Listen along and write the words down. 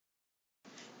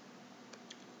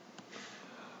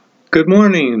Good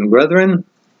morning, brethren.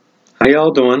 How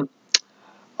y'all doing?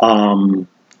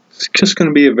 It's just going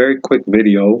to be a very quick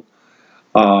video.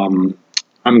 I'm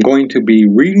going to be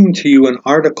reading to you an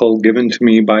article given to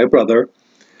me by a brother.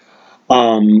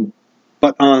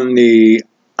 But on the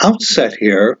outset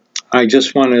here, I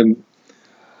just want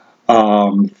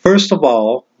to, first of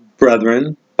all,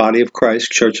 brethren, Body of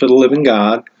Christ, Church of the Living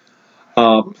God,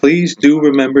 please do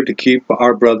remember to keep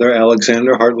our brother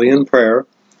Alexander Hartley in prayer.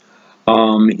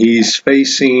 He's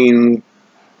facing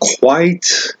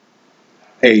quite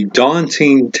a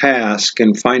daunting task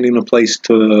in finding a place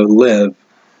to live,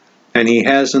 and he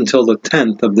has until the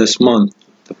 10th of this month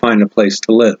to find a place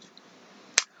to live.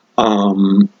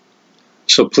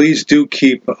 So please do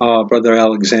keep Brother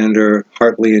Alexander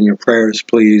Hartley in your prayers,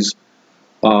 please.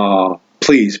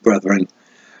 Please, brethren.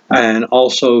 And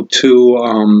also,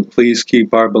 too, please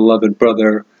keep our beloved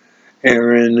Brother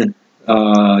Aaron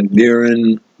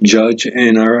Deerin, Judge,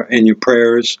 in your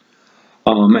prayers,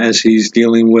 as he's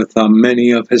dealing with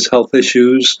many of his health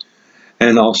issues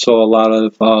and also a lot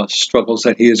of struggles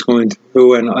that he is going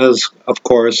through. And as, of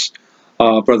course,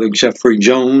 Brother Jeffrey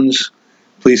Jones,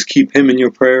 please keep him in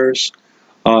your prayers,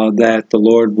 that the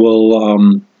Lord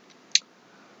will,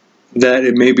 that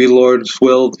it may be Lord's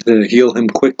will to heal him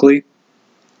quickly,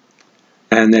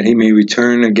 and that he may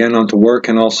return again unto work.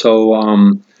 And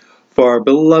also for our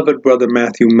beloved Brother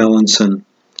Matthew Melanson,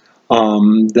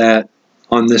 that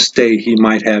on this day he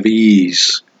might have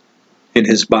ease in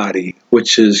his body,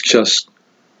 which is just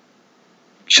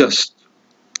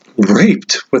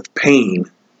raped with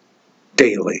pain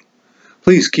daily.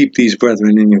 Please keep these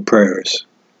brethren in your prayers,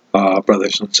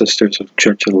 brothers and sisters of the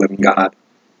Church of the Living God.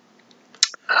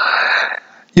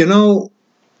 You know,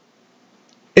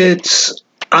 it's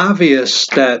obvious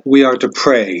that we are to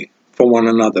pray for one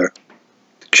another,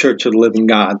 the Church of the Living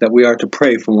God, that we are to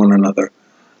pray for one another.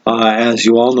 As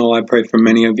you all know, I pray for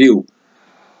many of you.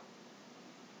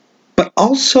 But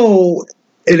also,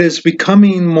 it is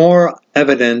becoming more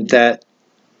evident that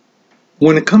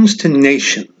when it comes to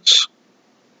nations,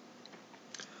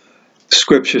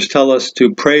 scriptures tell us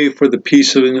to pray for the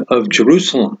peace of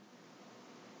Jerusalem.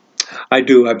 I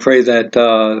do. I pray that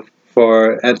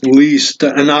for at least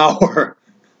an hour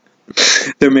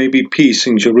there may be peace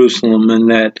in Jerusalem, and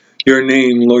that your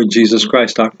name, Lord Jesus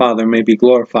Christ, our Father, may be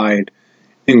glorified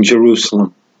in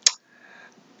Jerusalem.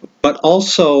 But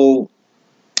also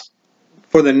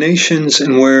for the nations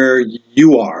and where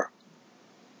you are.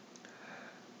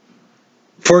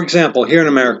 For example, here in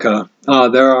America,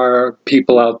 there are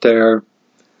people out there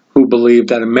who believe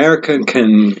that America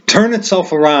can turn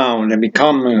itself around and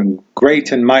become a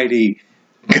great and mighty,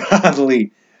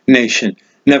 godly nation.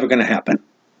 Never going to happen.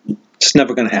 It's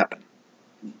never going to happen.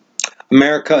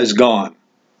 America is gone.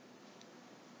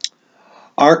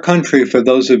 Our country, for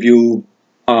those of you,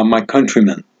 my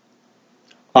countrymen,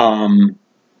 the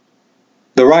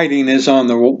writing is on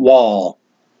the wall.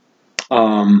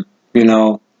 You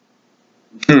know,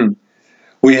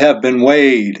 we have been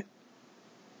weighed,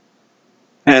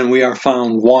 and we are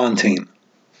found wanting.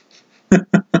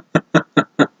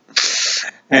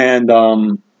 And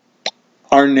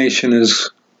our nation is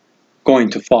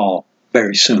going to fall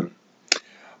very soon.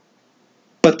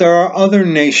 But there are other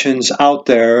nations out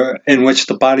there in which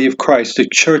the body of Christ, the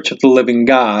Church of the Living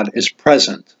God, is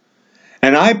present.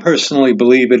 And I personally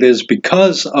believe it is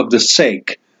because of the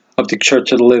sake of the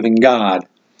Church of the Living God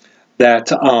that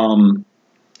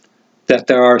that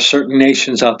there are certain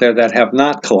nations out there that have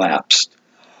not collapsed.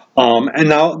 And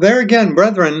now, there again,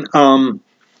 brethren,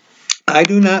 I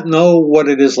do not know what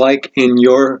it is like in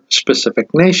your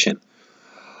specific nation,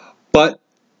 but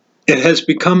it has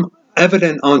become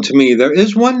evident unto me. There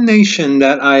is one nation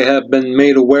that I have been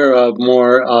made aware of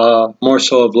more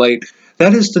so of late.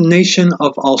 That is the nation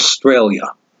of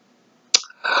Australia.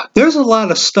 There's a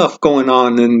lot of stuff going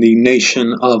on in the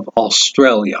nation of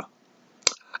Australia.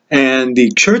 And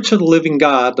the Church of the Living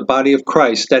God, the body of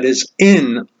Christ that is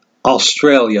in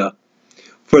Australia,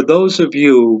 for those of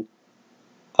you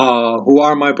who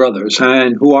are my brothers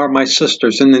and who are my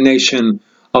sisters in the nation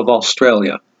of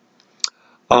Australia,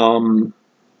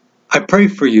 I pray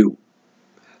for you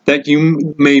that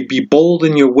you may be bold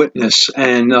in your witness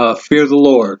and fear the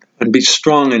Lord and be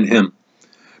strong in Him.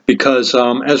 Because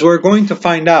as we're going to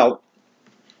find out,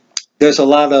 there's a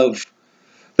lot of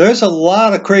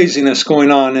craziness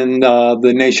going on in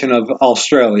the nation of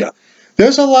Australia.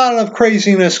 There's a lot of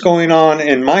craziness going on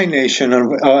in my nation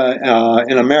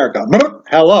in America.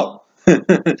 Hello.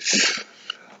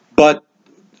 But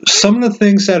some of the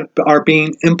things that are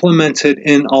being implemented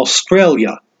in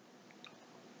Australia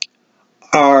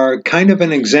are kind of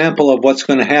an example of what's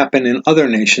going to happen in other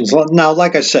nations. Now,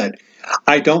 like I said,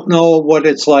 I don't know what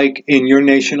it's like in your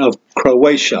nation of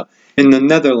Croatia, in the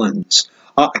Netherlands.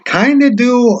 I kind of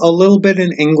do a little bit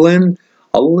in England,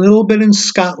 a little bit in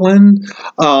Scotland,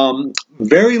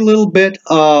 very little bit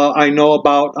I know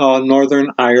about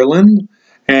Northern Ireland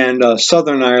and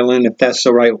Southern Ireland, if that's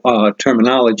the right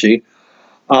terminology.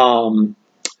 I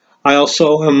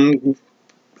also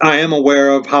I am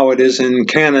aware of how it is in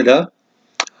Canada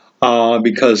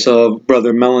because of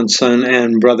Brother Melanson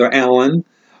and Brother Allen.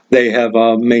 They have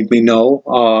made me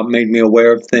know, made me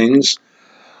aware of things.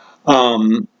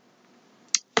 On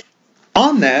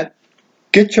that,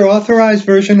 get your authorized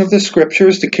version of the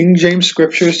scriptures, the King James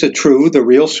scriptures, the true, the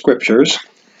real scriptures,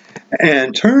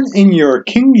 and turn in your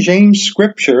King James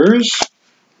scriptures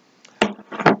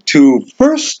to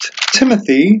 1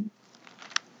 Timothy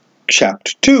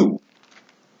chapter 2.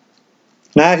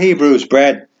 Not Hebrews,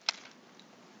 Brad.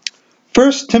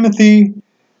 1 Timothy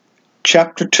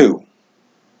chapter 2.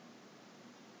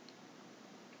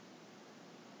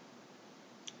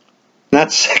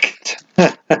 Not second.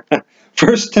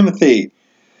 1 Timothy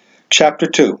chapter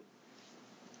 2.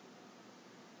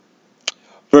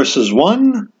 Verses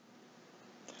 1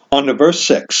 on to verse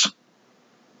 6.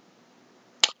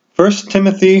 1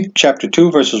 Timothy chapter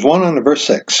 2, verses 1 on to verse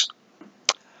 6.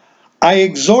 I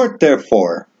exhort,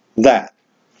 therefore, that,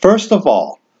 first of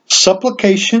all,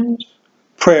 supplications,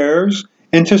 prayers,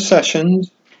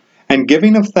 intercessions, and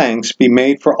giving of thanks be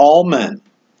made for all men,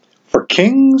 for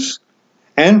kings,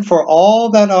 and for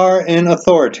all that are in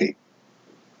authority.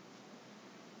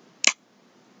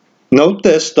 Note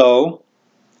this, though,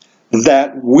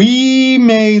 that we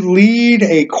may lead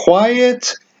a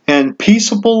quiet and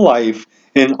peaceable life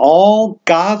in all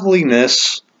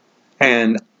godliness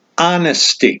and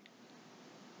honesty.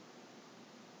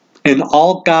 In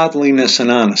all godliness and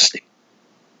honesty.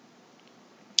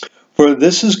 For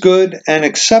this is good and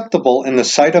acceptable in the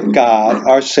sight of God,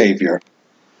 our Savior,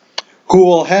 who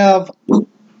will have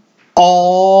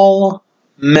all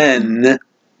men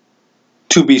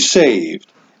to be saved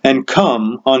and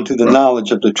come unto the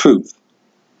knowledge of the truth.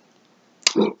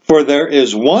 For there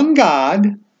is one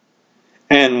God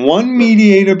and one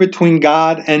mediator between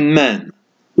God and men,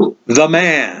 the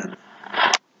man,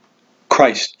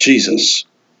 Christ Jesus,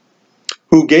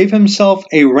 who gave himself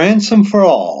a ransom for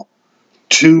all,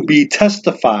 to be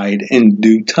testified in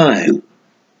due time.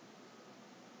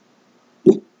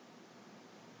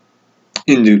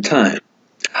 In due time.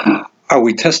 Are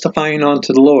we testifying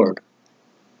unto the Lord?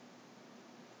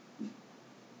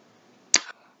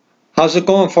 How's it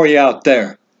going for you out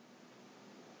there?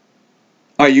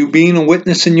 Are you being a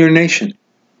witness in your nation?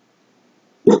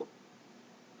 But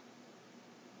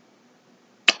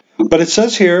it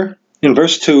says here in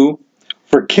verse 2,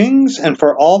 for kings and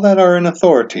for all that are in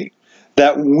authority,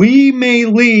 that we may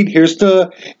lead, here's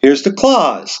the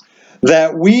clause,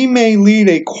 that we may lead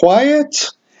a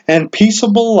quiet and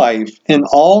peaceable life in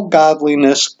all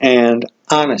godliness and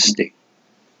honesty.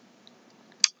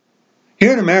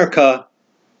 Here in America,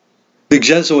 the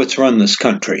Jesuits run this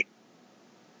country.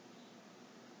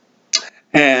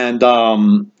 And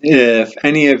if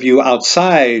any of you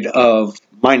outside of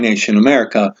my nation,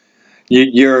 America,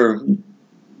 you're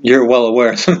well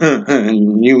aware,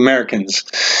 you Americans,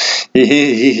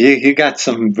 you got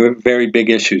some very big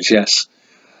issues, yes.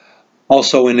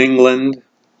 Also in England,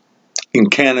 in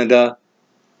Canada,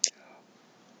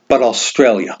 but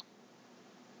Australia.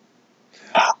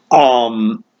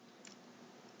 My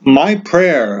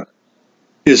prayer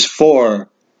is for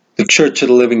the Church of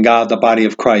the Living God, the body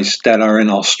of Christ that are in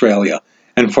Australia,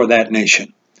 and for that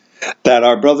nation. That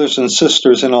our brothers and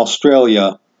sisters in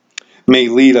Australia may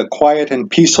lead a quiet and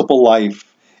peaceable life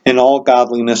in all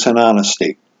godliness and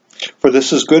honesty. For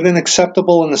this is good and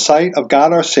acceptable in the sight of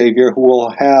God our Savior, who will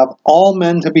have all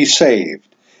men to be saved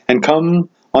and come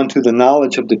unto the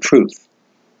knowledge of the truth.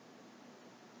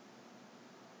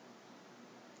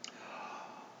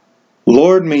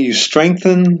 Lord, may you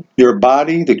strengthen your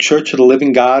body, the Church of the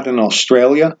Living God in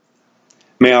Australia.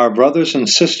 May our brothers and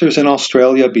sisters in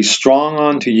Australia be strong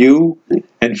unto you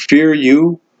and fear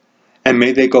you, and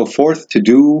may they go forth to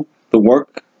do the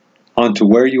work unto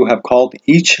where you have called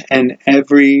each and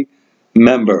every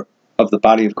member of the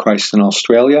body of Christ in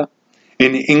Australia,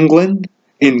 in England,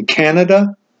 in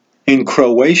Canada, in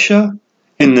Croatia,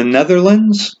 in the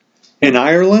Netherlands, in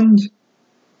Ireland,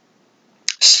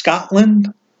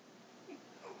 Scotland,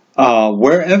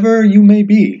 wherever you may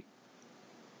be,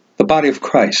 the body of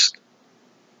Christ.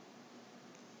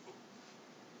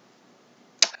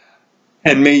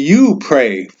 And may you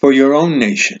pray for your own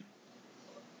nation,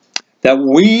 that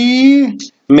we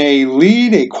may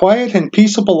lead a quiet and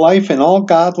peaceable life in all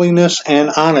godliness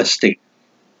and honesty.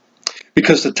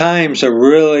 because the times are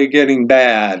really getting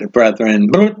bad,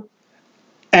 brethren,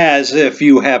 as if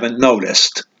you haven't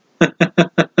noticed.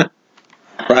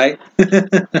 Right?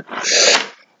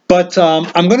 But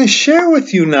I'm going to share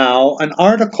with you now an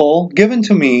article given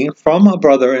to me from a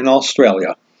brother in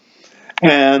Australia.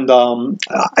 And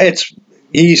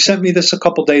he sent me this a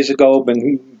couple days ago,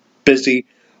 been busy,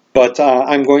 but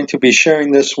I'm going to be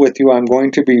sharing this with you. I'm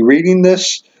going to be reading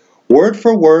this word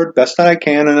for word, best that I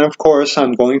can, and of course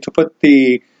I'm going to put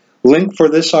the link for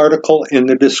this article in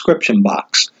the description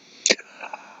box.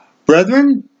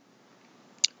 Brethren,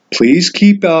 please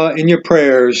keep in your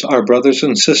prayers our brothers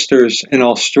and sisters in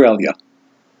Australia.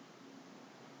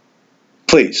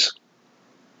 Please.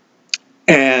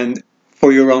 And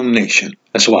for your own nation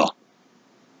as well.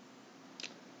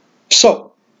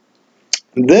 So,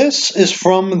 this is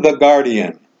from The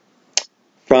Guardian,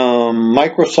 from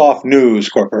Microsoft News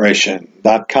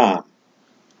Corporation.com.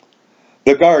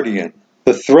 The Guardian,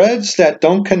 the threads that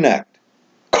don't connect.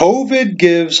 COVID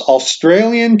gives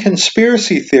Australian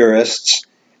conspiracy theorists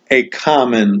a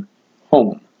common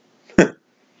home.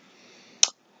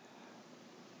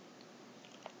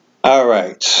 All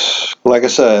right. Like I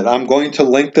said, I'm going to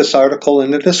link this article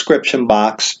in the description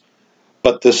box,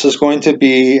 but this is going to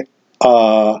be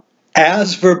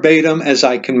as verbatim as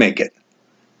I can make it,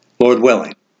 Lord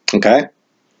willing. Okay?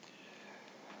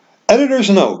 Editor's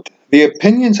note. The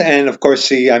opinions, and of course,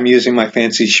 see, I'm using my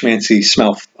fancy schmancy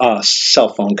cell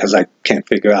phone because I can't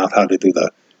figure out how to do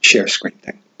the share screen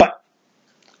thing. But,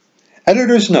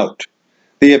 editor's note.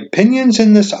 The opinions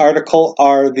in this article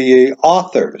are the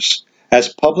author's,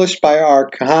 as published by our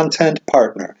content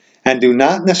partner, and do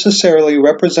not necessarily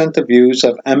represent the views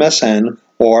of MSN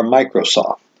or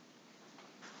Microsoft.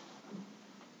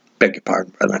 Beg your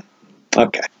pardon, brethren.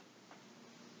 Okay.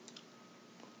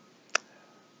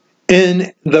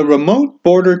 In the remote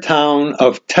border town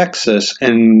of Texas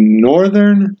in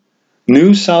northern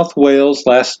New South Wales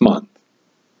last month,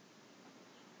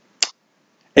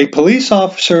 a police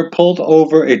officer pulled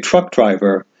over a truck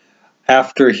driver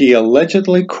after he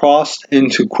allegedly crossed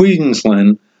into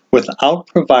Queensland without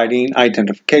providing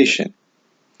identification.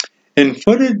 In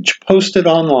footage posted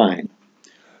online,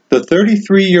 the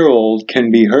 33-year-old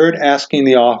can be heard asking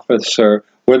the officer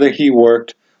whether he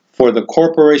worked for the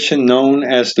corporation known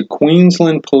as the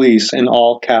Queensland Police in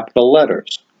all capital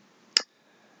letters.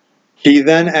 He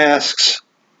then asks,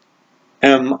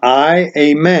 "Am I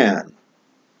a man?"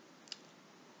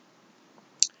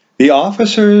 The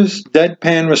officer's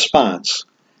deadpan response,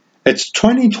 "It's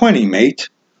 2020, mate.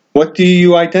 What do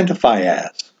you identify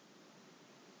as?"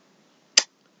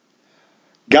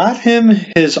 Got him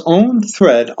his own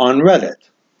thread on Reddit,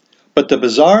 but the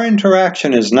bizarre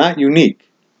interaction is not unique.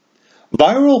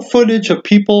 Viral footage of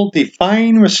people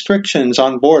defying restrictions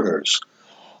on borders,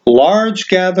 large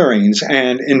gatherings,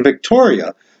 and in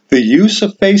Victoria, the use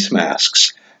of face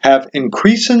masks have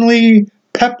increasingly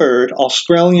peppered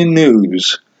Australian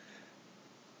news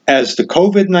as the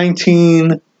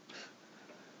COVID-19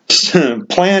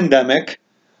 pandemic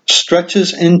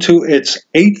stretches into its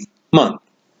 8th month.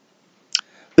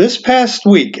 This past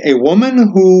week, a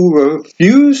woman who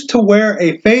refused to wear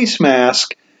a face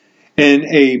mask in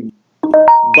a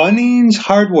Bunnings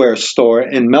hardware store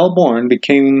in Melbourne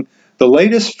became the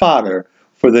latest fodder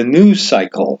for the news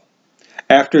cycle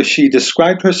after she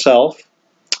described herself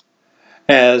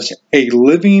as a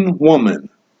living woman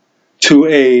to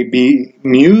a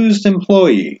bemused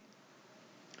employee.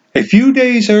 A few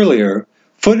days earlier,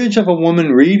 footage of a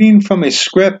woman reading from a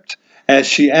script as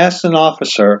she asked an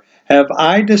officer, "Have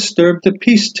I disturbed the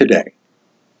peace today?"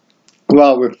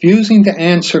 while refusing to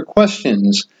answer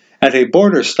questions at a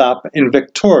border stop in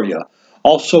Victoria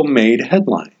also made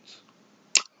headlines.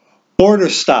 Border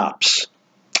stops,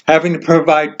 having to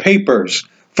provide papers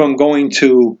from going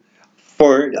to,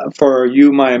 for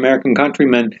you, my American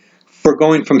countrymen, for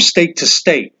going from state to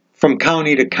state, from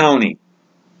county to county.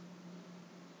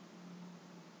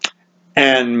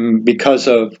 And because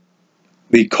of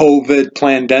the COVID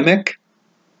pandemic,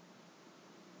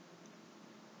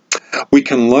 we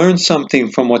can learn something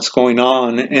from what's going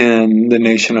on in the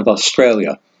nation of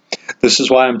Australia. This is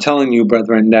why I'm telling you,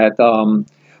 brethren, that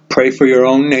pray for your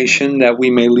own nation, that we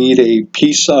may lead a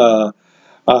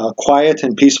quiet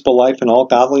and peaceful life in all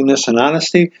godliness and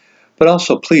honesty. But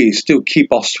also, please do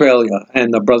keep Australia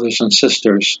and the brothers and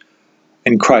sisters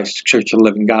in Christ, Church of the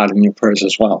Living God, in your prayers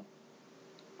as well.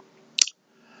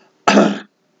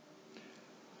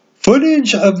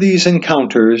 Footage of these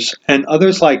encounters and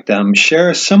others like them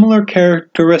share a similar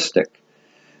characteristic.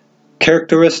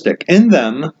 In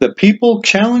them, the people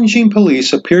challenging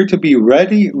police appear to be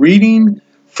reading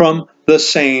from the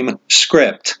same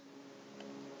script.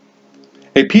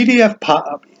 A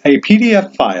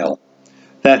PDF file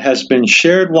that has been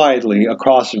shared widely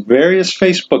across various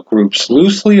Facebook groups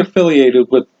loosely affiliated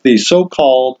with the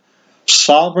so-called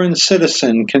sovereign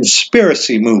citizen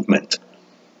conspiracy movement.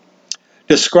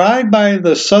 Described by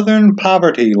the Southern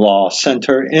Poverty Law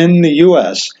Center in the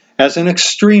U.S. as an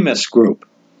extremist group.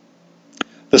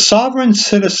 The sovereign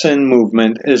citizen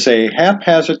movement is a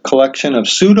haphazard collection of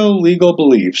pseudo-legal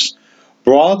beliefs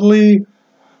broadly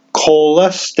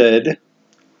coalesced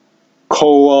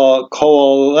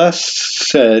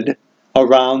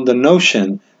around the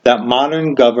notion that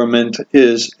modern government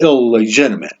is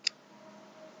illegitimate.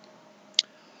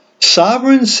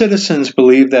 Sovereign citizens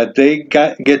believe that they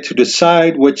get to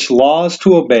decide which laws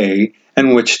to obey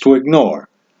and which to ignore,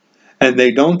 and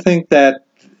they don't think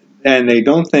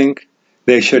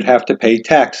they should have to pay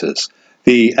taxes,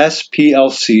 the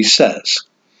SPLC says.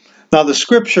 Now, the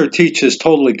scripture teaches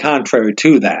totally contrary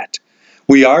to that.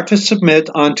 We are to submit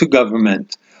unto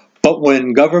government, but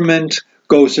when government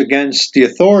goes against the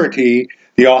authority,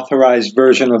 the authorized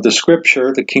version of the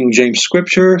scripture, the King James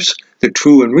scriptures, the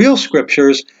true and real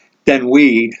scriptures, then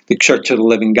we, the Church of the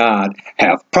Living God,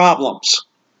 have problems.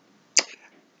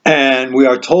 And we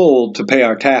are told to pay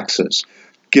our taxes,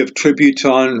 give tribute to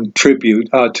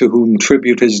whom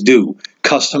tribute is due,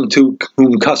 custom to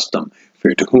whom custom,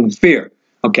 fear to whom fear.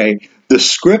 Okay, the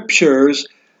scriptures,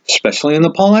 especially in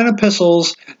the Pauline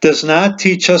epistles, does not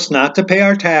teach us not to pay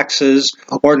our taxes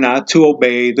or not to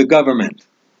obey the government.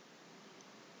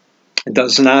 It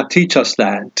does not teach us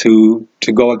that, to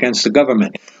go against the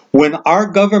government. When our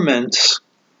governments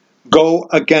go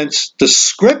against the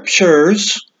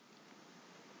scriptures,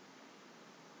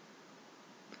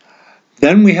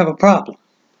 then we have a problem.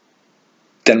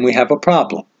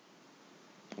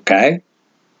 Okay?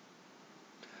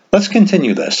 Let's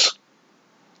continue this.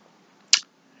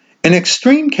 In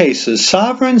extreme cases,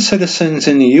 sovereign citizens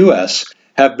in the U.S.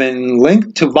 have been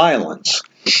linked to violence.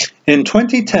 In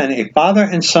 2010, a father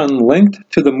and son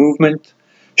linked to the movement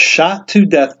shot to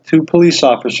death 2 police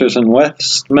officers in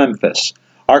West Memphis,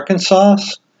 Arkansas,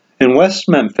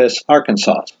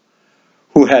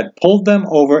 who had pulled them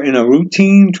over in a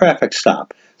routine traffic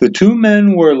stop. The 2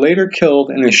 men were later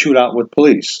killed in a shootout with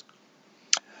police.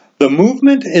 The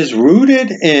movement is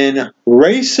rooted in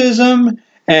racism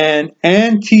and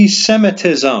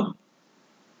anti-Semitism.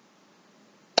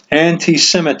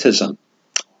 Anti-Semitism.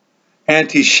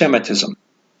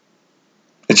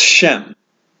 It's Shem,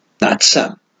 not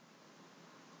Sem.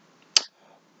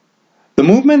 The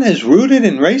movement is rooted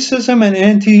in racism and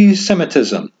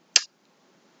anti-Semitism.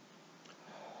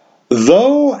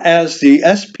 Though, as the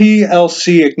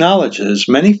SPLC acknowledges,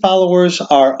 many followers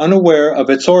are unaware of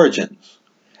its origins.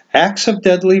 Acts of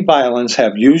deadly violence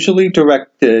have usually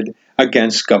directed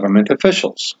against government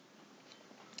officials.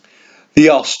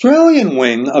 The Australian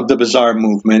wing of the bizarre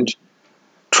movement,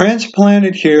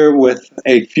 transplanted here with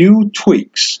a few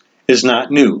tweaks, is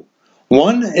not new.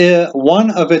 One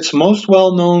of its most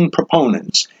well-known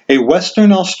proponents, a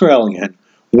Western Australian,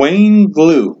 Wayne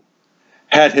Glue,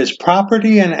 had his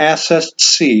property and assets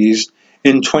seized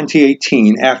in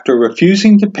 2018 after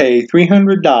refusing to pay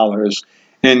 $300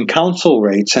 in council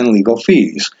rates and legal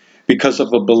fees because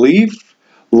of a belief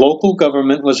local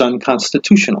government was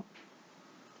unconstitutional.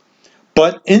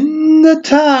 But in the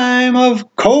time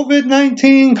of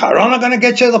COVID-19, Corona gonna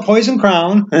get you, the poison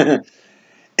crown,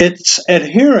 its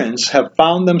adherents have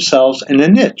found themselves in a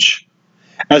niche.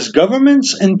 As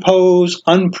governments impose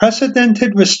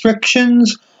unprecedented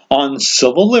restrictions on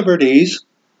civil liberties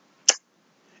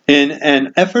in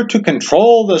an effort to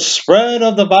control the spread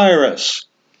of the virus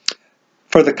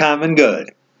for the common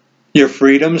good, your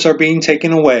freedoms are being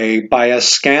taken away by a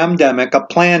scamdemic, a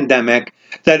plandemic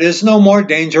that is no more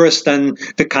dangerous than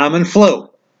the common flu,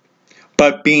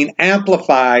 but being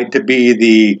amplified to be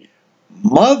the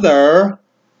mother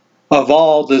of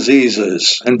all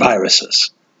diseases and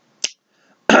viruses.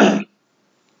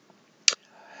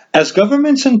 As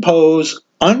governments impose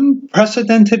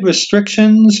unprecedented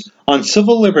restrictions on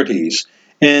civil liberties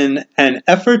in an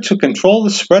effort to control the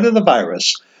spread of the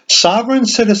virus, sovereign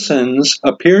citizens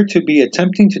appear to be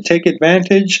attempting to take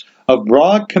advantage of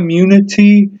broad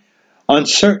community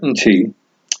uncertainty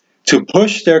to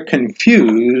push their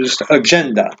confused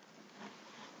agenda.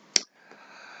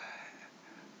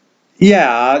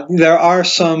 Yeah, there are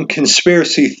some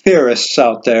conspiracy theorists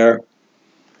out there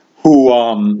who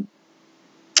are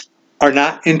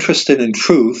not interested in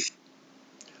truth,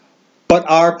 but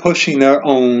are pushing their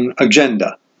own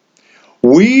agenda.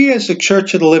 We, as the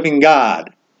Church of the Living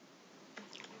God,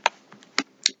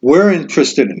 we're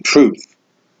interested in truth.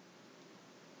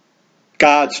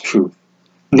 God's truth.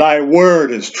 Thy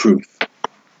word is truth.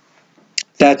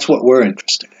 That's what we're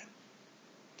interested in.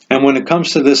 And when it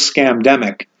comes to this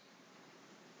scamdemic,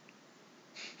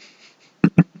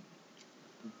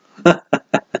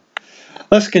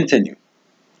 let's continue.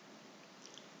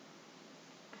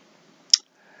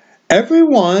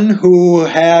 Everyone who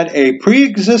had a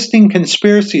pre-existing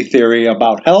conspiracy theory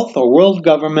about health or world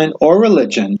government or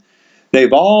religion,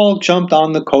 they've all jumped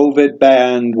on the COVID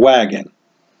bandwagon.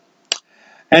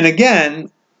 And again,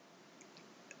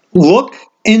 look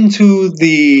into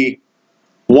the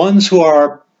ones who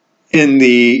are in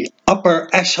the upper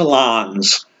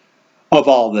echelons of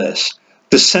all this.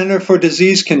 The Center for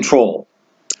Disease Control,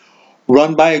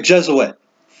 run by a Jesuit.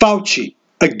 Fauci,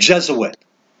 a Jesuit.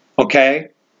 Okay?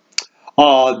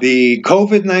 The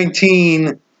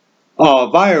COVID-19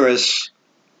 virus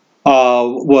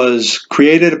was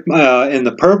created in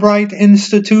the Pirbright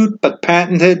Institute, but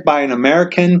patented by an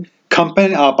American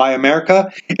company, by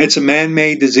America. It's a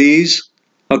man-made disease,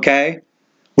 okay?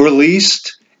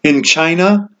 Released in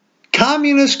China,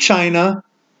 communist China,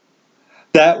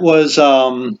 that was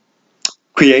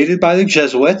created by the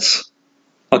Jesuits,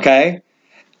 okay?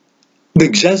 The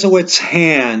Jesuits'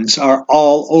 hands are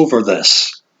all over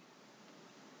this.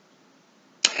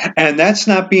 And that's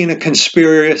not being a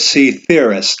conspiracy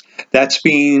theorist. That's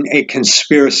being a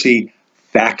conspiracy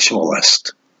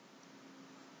factualist.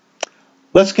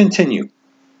 Let's continue.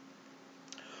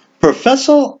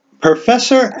 Professor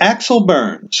Axel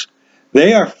Burns.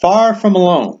 They are far from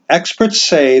alone. Experts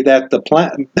say that the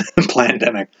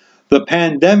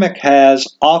pandemic has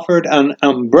offered an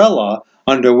umbrella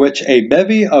under which a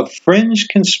bevy of fringe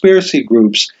conspiracy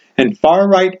groups and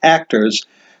far-right actors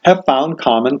have found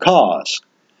common cause.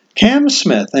 Cam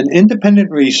Smith, an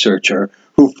independent researcher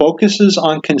who focuses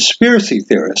on conspiracy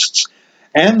theorists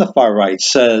and the far right,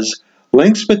 says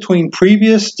links between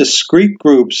previous discrete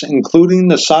groups, including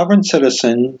the sovereign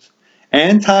citizens,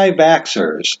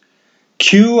 anti-vaxxers,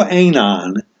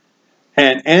 QAnon,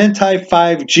 and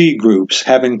anti-5G groups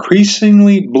have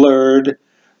increasingly blurred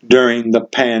during the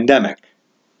pandemic.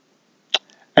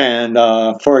 And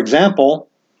for example,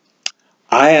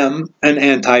 I am an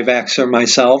anti-vaxxer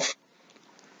myself.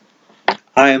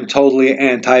 I am totally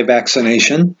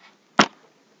anti-vaccination.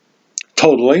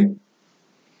 Totally.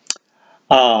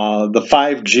 The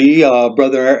 5G,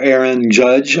 Brother Aaron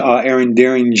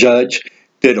Deerin judge,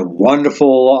 did a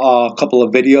wonderful couple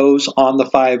of videos on the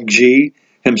 5G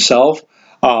himself.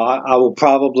 I will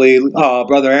probably,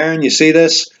 Brother Aaron, you see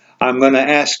this? I'm going to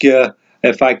ask you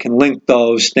if I can link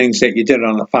those things that you did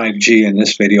on the 5G in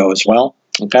this video as well.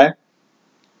 Okay?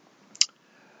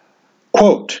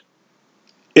 Quote,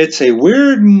 "It's a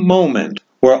weird moment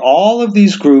where all of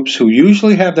these groups who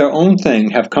usually have their own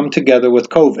thing have come together with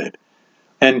COVID."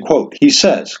 End quote. He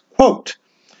says, quote,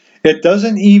 "It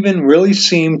doesn't even really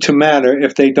seem to matter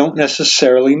if they don't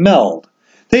necessarily meld.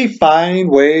 They find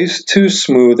ways to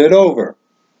smooth it over."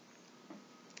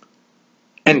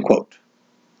 End quote.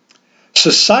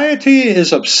 Society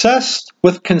is obsessed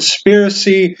with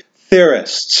conspiracy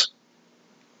theorists.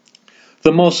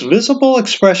 The most visible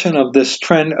expression of this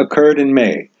trend occurred in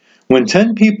May, when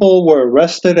 10 people were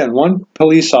arrested and 1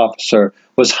 police officer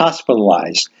was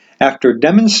hospitalized after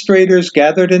demonstrators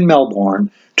gathered in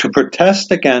Melbourne to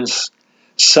protest against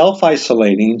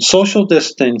self-isolating, social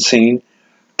distancing,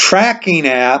 tracking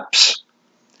apps,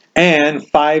 and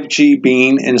 5G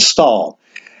being installed.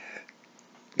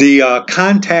 The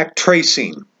contact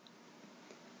tracing.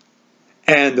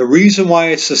 And the reason why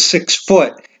it's a 6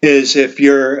 foot is if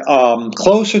you're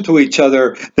closer to each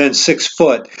other than 6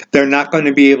 foot, they're not going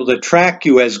to be able to track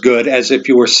you as good as if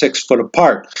you were 6 foot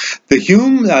apart. The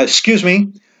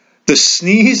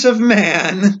sneeze of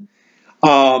man,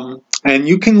 and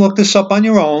you can look this up on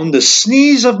your own, the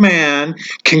sneeze of man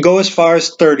can go as far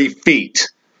as 30 feet.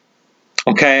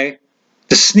 Okay?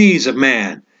 The sneeze of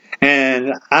man.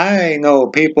 And I know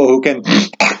people who can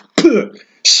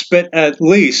spit at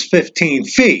least 15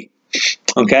 feet.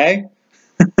 Okay?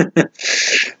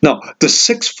 No, the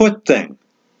 6 foot thing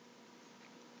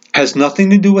has nothing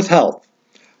to do with health.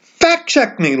 Fact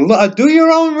check me. Do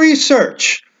your own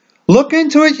research. Look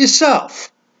into it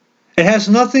yourself. It has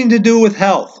nothing to do with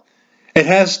health. It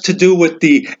has to do with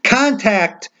the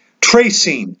contact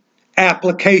tracing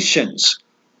applications.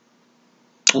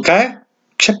 Okay?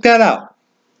 Check that out.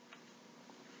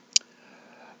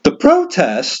 The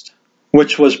protest,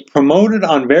 which was promoted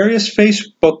on various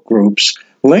Facebook groups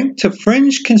linked to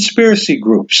fringe conspiracy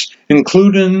groups,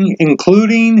 including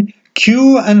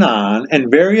QAnon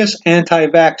and various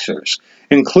anti-vaxxers,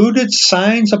 included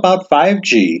signs about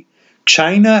 5G,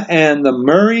 China, and the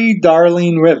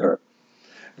Murray-Darling River.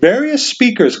 Various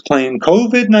speakers claimed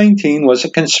COVID-19 was a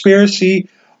conspiracy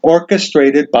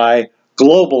orchestrated by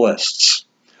globalists,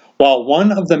 while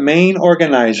one of the main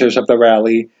organizers of the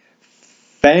rally,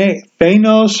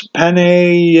 Phanos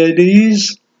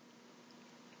Panayiotis,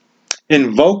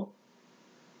 invoked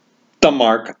the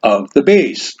mark of the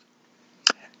beast.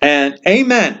 And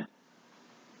amen.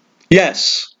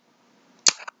 Yes,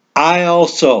 I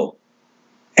also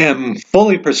am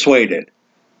fully persuaded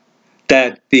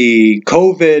that the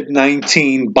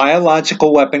COVID-19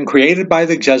 biological weapon created by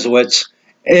the Jesuits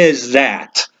is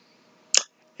that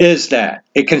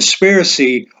a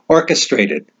conspiracy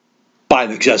orchestrated by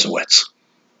the Jesuits.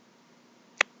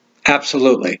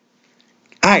 Absolutely.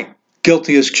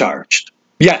 Guilty as charged.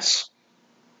 Yes,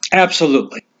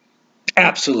 absolutely.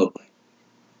 Absolutely.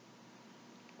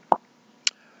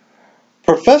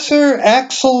 Professor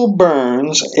Axel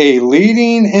Burns, a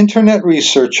leading internet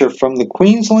researcher from the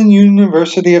Queensland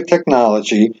University of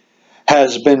Technology,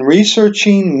 has been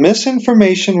researching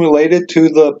misinformation related to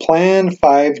the planned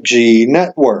 5G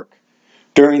network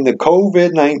during the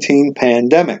COVID-19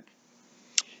 pandemic.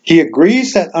 He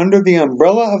agrees that under the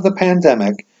umbrella of the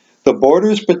pandemic, the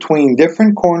borders between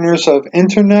different corners of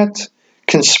internet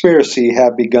conspiracy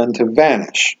have begun to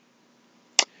vanish.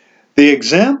 The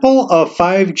example of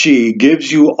 5G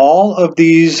gives you all of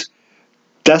these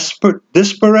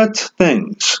disparate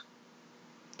things.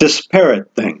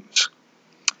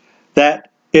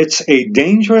 That it's a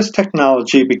dangerous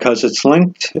technology because it's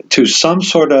linked to some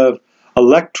sort of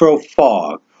electro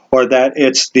fog, or that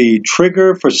it's the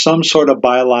trigger for some sort of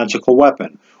biological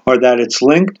weapon, or that it's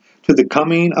linked to the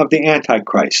coming of the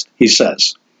Antichrist, he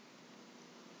says.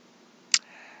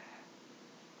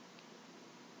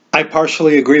 I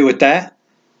partially agree with that.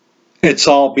 It's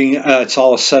all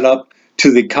a setup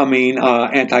to the coming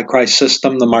Antichrist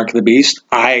system, the mark of the beast.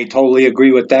 I totally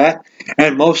agree with that.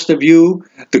 And most of you,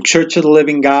 the Church of the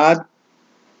Living God,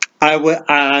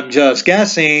 I'm just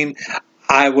guessing,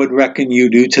 I would reckon you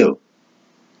do too.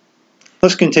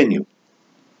 Let's continue.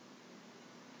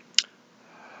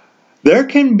 There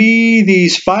can be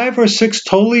these 5 or 6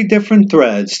 totally different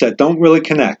threads that don't really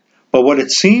connect. But what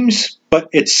it seems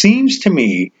to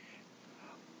me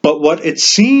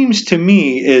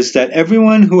is that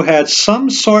everyone who had some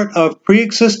sort of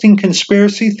pre-existing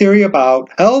conspiracy theory about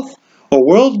health or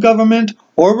world government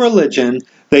or religion,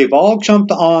 they've all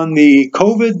jumped on the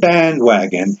COVID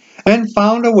bandwagon and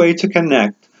found a way to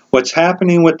connect what's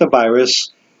happening with the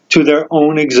virus to their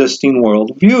own existing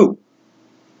worldview.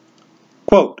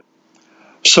 Quote,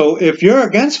 so if you're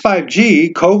against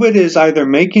 5G, COVID is either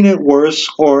making it worse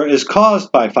or is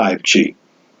caused by 5G.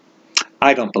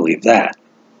 I don't believe that.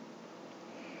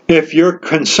 If you're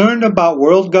concerned about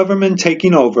world government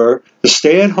taking over, the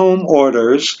stay-at-home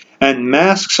orders and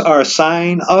masks are a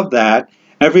sign of that,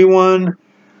 everyone is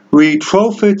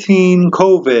retrofitting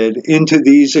COVID into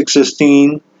these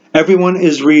existing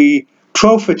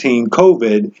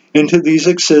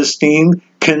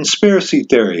conspiracy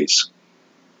theories.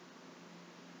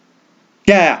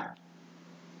 Yeah,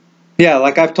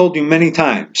 like I've told you many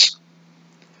times.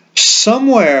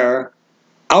 Somewhere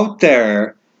out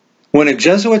there, when a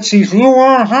Jesuit sees,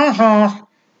 a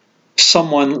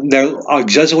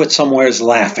Jesuit somewhere is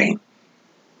laughing.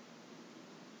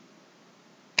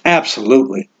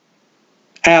 Absolutely.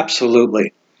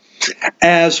 Absolutely.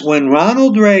 As when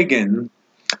Ronald Reagan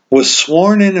was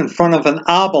sworn in front of an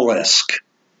obelisk,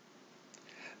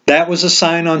 that was a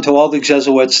sign unto all the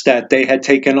Jesuits that they had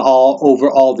taken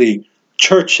over all the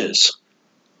churches.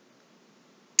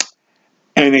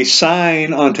 And a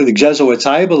sign unto the Jesuits,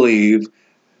 I believe,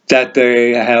 that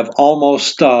they have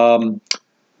almost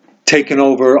taken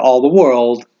over all the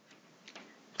world.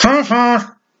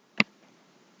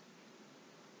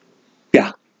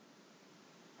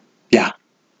 Yeah.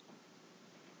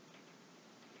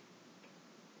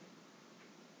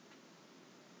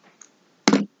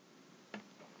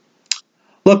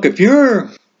 Look, if you're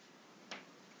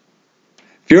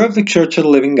of the Church of the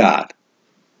Living God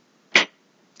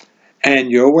and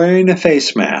you're wearing a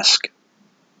face mask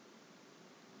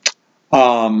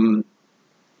for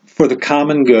the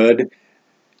common good,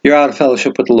 you're out of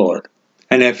fellowship with the Lord.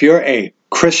 And if you're a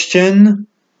Christian,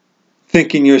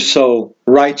 thinking you're so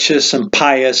righteous and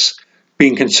pious,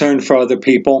 being concerned for other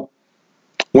people,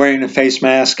 wearing a face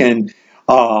mask and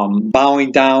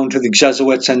bowing down to the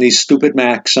Jesuits and these stupid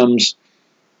maxims,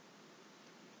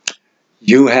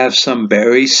 you have some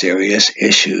very serious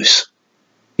issues.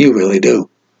 You really do.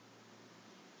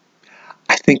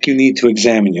 I think you need to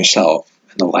examine yourself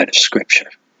in the light of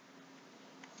Scripture.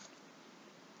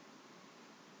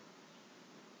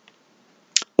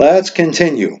 Let's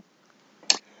continue.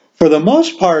 For the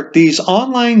most part, these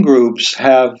online groups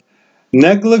have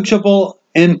negligible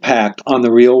impact on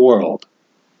the real world.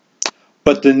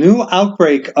 But the new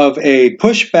outbreak of a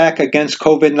pushback against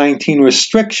COVID-19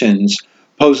 restrictions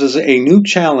poses a new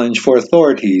challenge for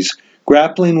authorities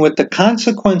grappling with the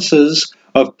consequences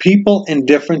of people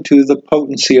indifferent to the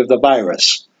potency of the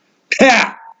virus.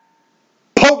 Yeah!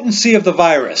 Potency of the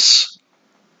virus.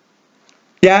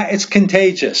 Yeah, it's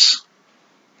contagious.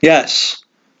 Yes.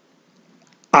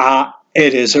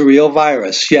 It is a real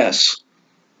virus, yes.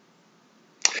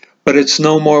 But it's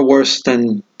no more worse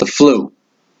than the flu,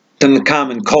 than the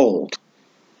common cold.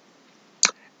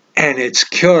 And it's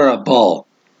curable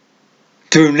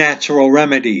through natural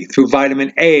remedy, through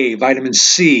vitamin A, vitamin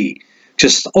C.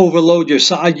 Just overload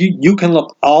yourself. You can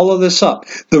look all of this up.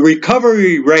 The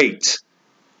recovery rate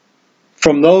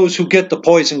from those who get the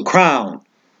poison crown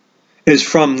is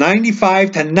from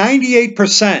 95 to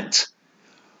 98%.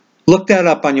 Look that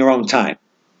up on your own time.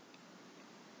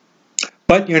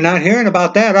 But you're not hearing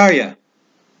about that, are you?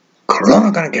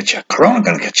 Corona gonna get you. Corona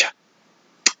gonna get you.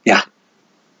 Yeah.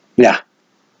 Yeah.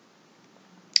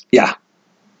 Yeah.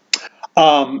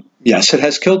 Yes, it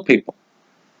has killed people.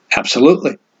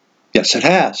 Absolutely. Yes, it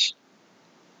has.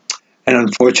 And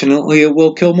unfortunately, it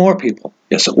will kill more people.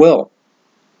 Yes, it will.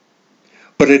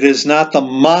 But it is not the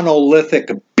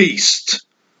monolithic beast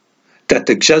that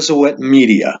the Jesuit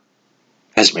media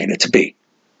has made it to be.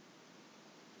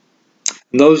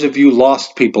 And those of you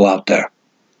lost people out there,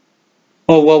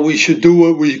 oh, well, we should do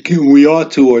what we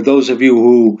ought to, or those of you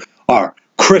who are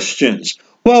Christians,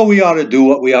 well, we ought to do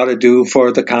what we ought to do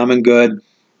for the common good.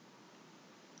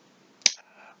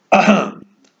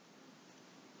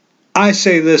 I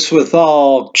say this with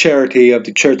all charity of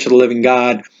the Church of the Living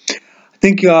God. I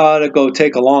think you ought to go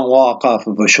take a long walk off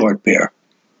of a short beer.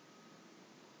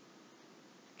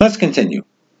 Let's continue.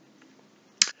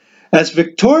 As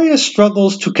Victoria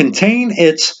struggles to contain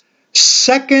its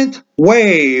second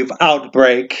wave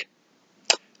outbreak,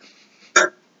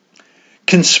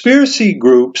 conspiracy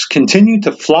groups continue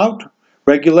to flout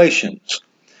regulations.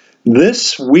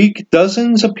 This week,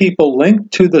 dozens of people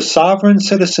linked to the sovereign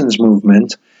citizens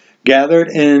movement gathered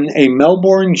in a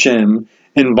Melbourne gym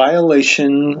in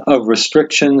violation of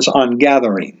restrictions on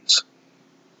gatherings.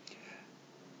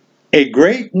 A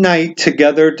great night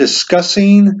together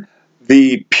discussing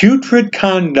the putrid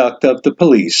conduct of the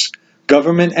police,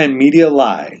 government, and media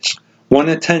lies, one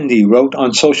attendee wrote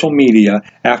on social media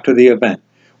after the event.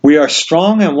 We are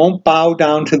strong and won't bow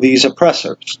down to these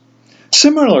oppressors.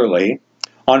 Similarly,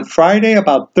 on Friday,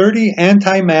 about 30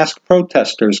 anti-mask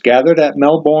protesters gathered at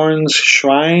Melbourne's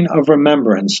Shrine of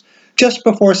Remembrance just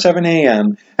before 7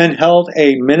 a.m. and held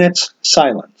a minute's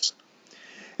silence.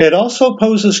 It also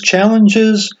poses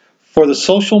challenges for the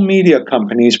social media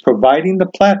companies providing the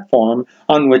platform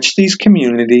on which these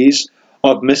communities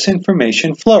of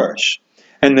misinformation flourish,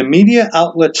 and the media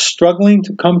outlets struggling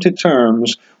to come to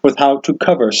terms with how to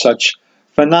cover such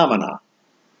phenomena.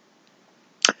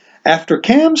 After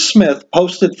Cam Smith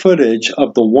posted footage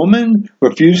of the woman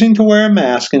refusing to wear a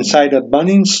mask inside a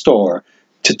Bunnings store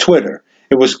to Twitter,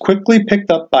 it was quickly picked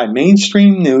up by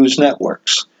mainstream news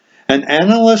networks. An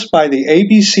analyst by the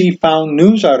ABC found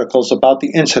news articles about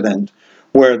the incident,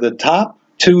 where the top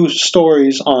two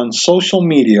stories on social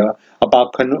media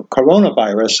about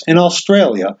coronavirus in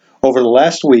Australia over the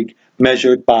last week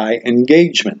measured by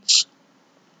engagements.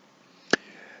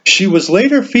 She was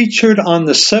later featured on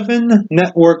the 7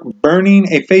 network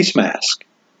Burning a Face Mask,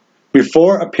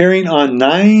 before appearing on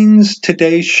Nine's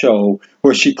Today Show,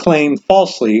 where she claimed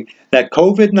falsely that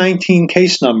COVID-19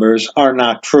 case numbers are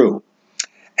not true.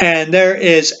 And there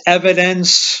is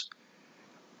evidence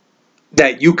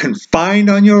that you can find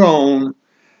on your own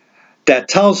that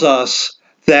tells us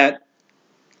that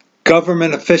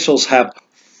government officials have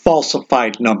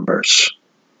falsified numbers.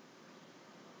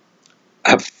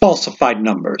 As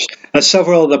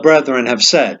several of the brethren have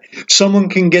said. Someone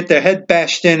can get their head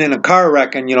bashed in a car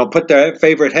wreck and, put their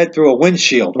favorite head through a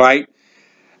windshield, right?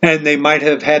 And they might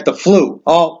have had the flu.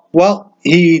 Oh, well,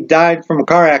 he died from a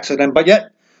car accident, but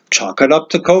yet, chalk it up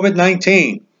to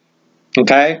COVID-19.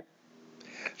 Okay?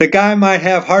 The guy might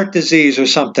have heart disease or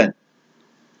something.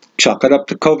 Chalk it up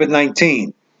to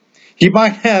COVID-19. He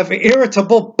might have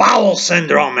irritable bowel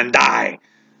syndrome and die.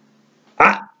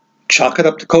 Chalk it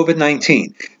up to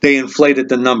COVID-19. They inflated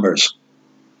the numbers.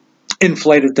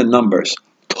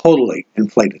 Totally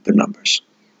inflated the numbers.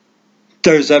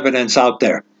 There's evidence out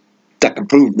there that can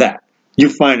prove that. You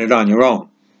find it on your own.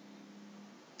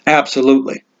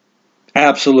 Absolutely.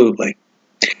 Absolutely.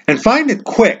 And find it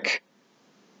quick.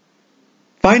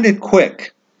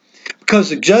 Because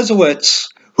the Jesuits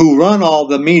who run all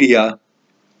the media,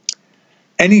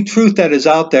 any truth that is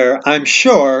out there, I'm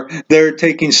sure they're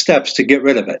taking steps to get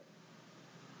rid of it.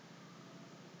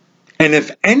 And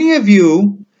if any of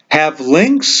you have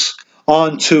links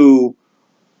onto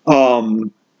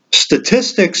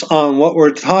statistics on what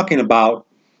we're talking about,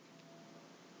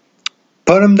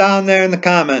 put them down there in the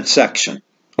comments section.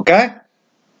 Okay?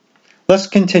 Let's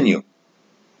continue.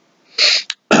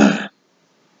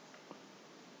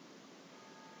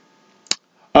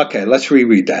 Okay, let's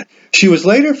reread that. She was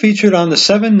later featured on the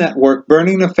 7 Network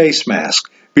burning a face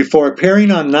mask before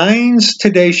appearing on 9's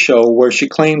Today Show, where she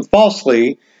claimed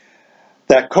falsely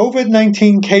that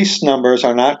COVID-19 case numbers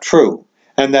are not true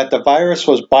and that the virus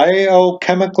was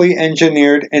biochemically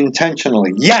engineered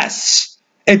intentionally. Yes,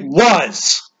 it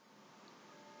was.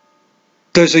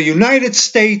 There's a United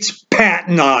States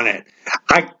patent on it.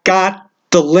 I got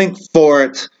the link for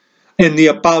it in the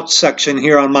About section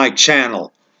here on my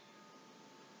channel.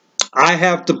 I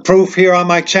have the proof here on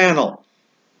my channel.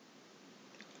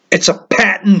 It's a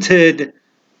patented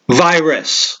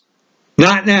virus,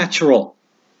 not natural.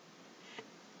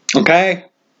 Okay?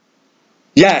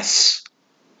 Yes.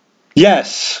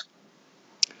 Yes.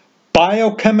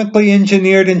 Biochemically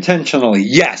engineered intentionally.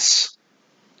 Yes.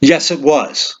 Yes, it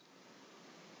was.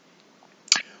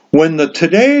 When the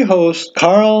Today host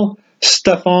Karl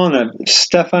Stefanovic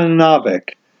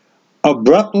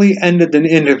abruptly ended an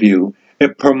interview,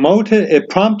 it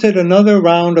prompted another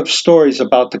round of stories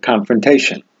about the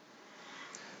confrontation.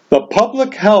 The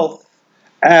public health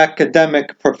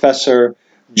academic professor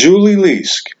Julie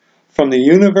Leask from the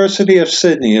University of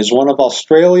Sydney is one of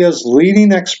Australia's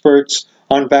leading experts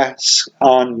on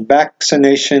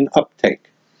vaccination uptake.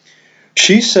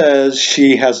 She says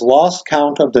she has lost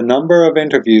count of the number of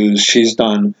interviews she's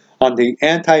done on the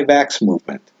anti-vax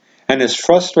movement and is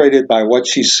frustrated by what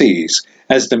she sees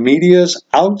as the media's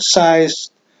outsized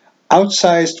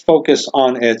focus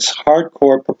on its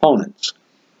hardcore proponents.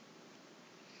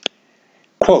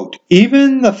 Quote,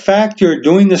 even the fact you're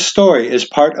doing this story is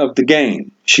part of the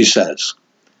game, she says.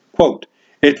 Quote,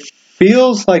 it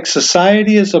feels like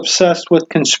society is obsessed with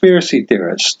conspiracy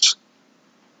theorists.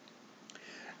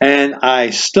 And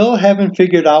I still haven't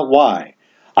figured out why.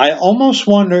 I almost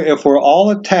wonder if we're all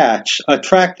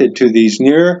attracted to these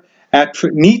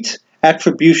neat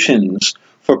attributions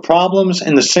for problems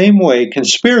in the same way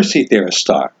conspiracy theorists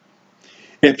are.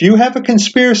 If you have a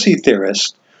conspiracy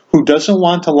theorist who doesn't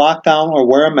want to lock down or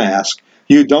wear a mask,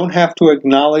 you don't have to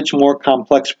acknowledge more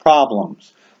complex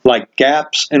problems, like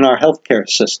gaps in our healthcare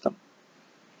system.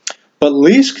 But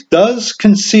Leask does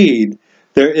concede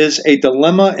there is a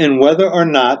dilemma in whether or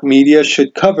not media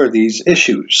should cover these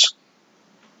issues,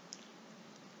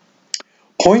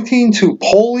 pointing to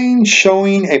polling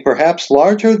showing a perhaps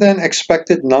larger than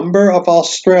expected number of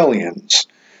Australians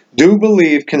do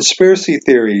believe conspiracy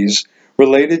theories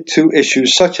related to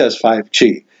issues such as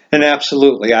 5G. And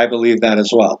absolutely, I believe that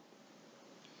as well.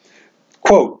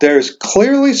 Quote, there's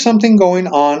clearly something going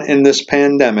on in this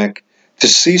pandemic to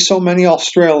see so many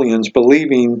Australians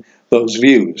believing those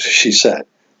views, she said.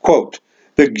 Quote,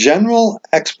 the general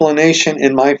explanation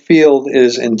in my field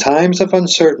is in times of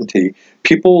uncertainty,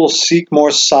 people will seek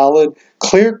more solid,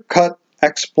 clear-cut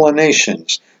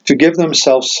explanations to give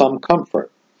themselves some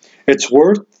comfort. It's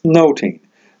worth noting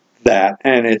that,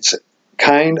 and it's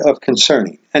kind of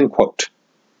concerning, end quote.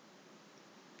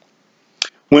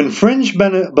 When fringe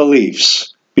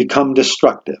beliefs become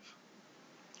destructive,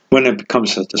 when it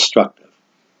becomes destructive,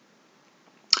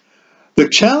 the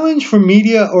challenge for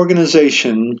media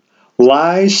organization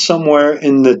lies somewhere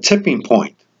in the tipping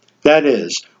point. That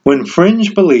is, when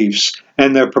fringe beliefs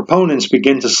and their proponents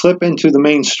begin to slip into the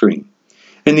mainstream.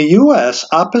 In the U.S.,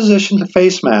 opposition to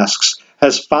face masks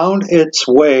has found its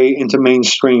way into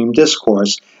mainstream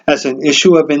discourse as an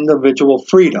issue of individual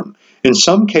freedom, in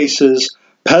some cases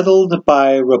peddled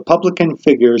by Republican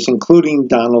figures, including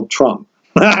Donald Trump.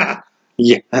 Yeah,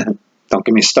 don't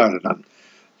get me started on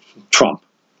Trump.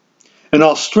 In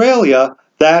Australia,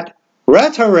 that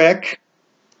rhetoric,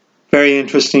 very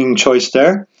interesting choice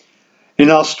there. In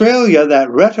Australia,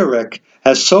 that rhetoric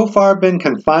has so far been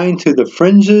confined to the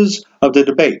fringes of the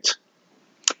debate,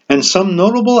 and some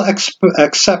notable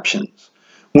exceptions.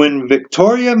 When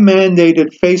Victoria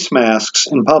mandated face masks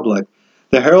in public,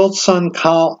 the Herald Sun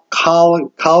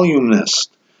columnist,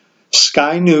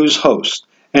 Sky News host,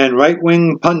 and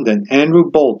right-wing pundit Andrew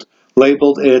Bolt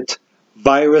labeled it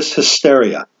virus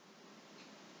hysteria.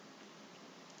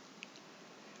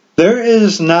 There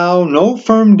is now no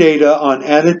firm data on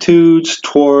attitudes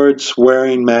towards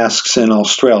wearing masks in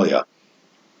Australia.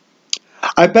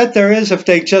 I bet there is if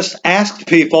they just asked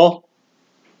people.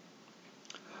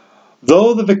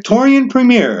 Though the Victorian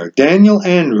Premier, Daniel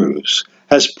Andrews,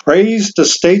 has praised the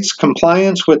state's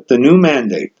compliance with the new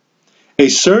mandate, A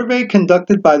survey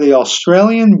conducted by the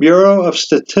Australian Bureau of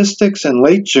Statistics in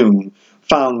late June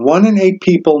found 1 in 8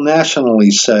 people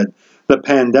nationally said the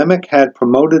pandemic had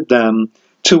promoted them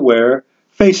to wear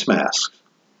face masks.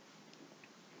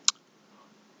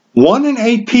 1 in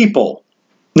 8 people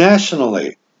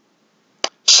nationally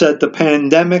said the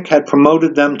pandemic had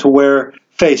promoted them to wear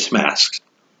face masks.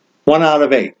 1 out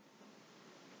of 8.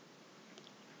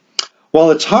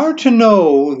 While it's hard to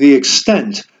know the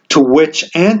extent to which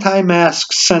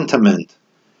anti-mask sentiment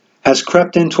has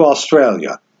crept into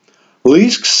Australia,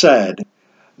 Leask said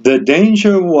the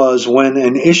danger was when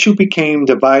an issue became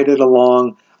divided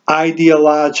along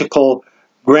ideological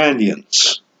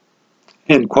gradients.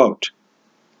 End quote.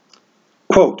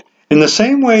 Quote, in the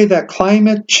same way that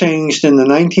climate change in the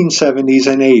 1970s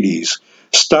and 80s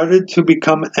started to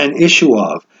become an issue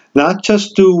of, not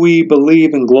just do we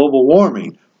believe in global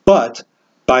warming, but,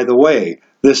 by the way,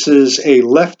 this is a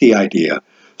lefty idea.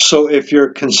 So if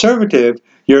you're conservative,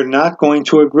 you're not going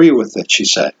to agree with it, she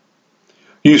said.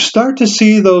 You start to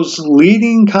see those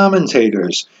leading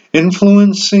commentators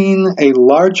influencing a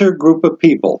larger group of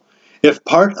people. If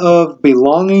part of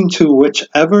belonging to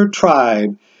whichever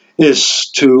tribe is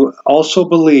to also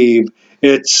believe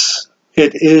it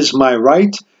is my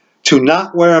right to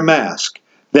not wear a mask,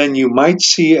 then you might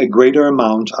see a greater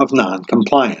amount of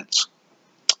non-compliance.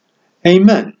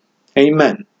 Amen.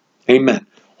 Amen. Amen.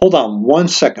 Hold on 1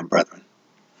 second, brethren.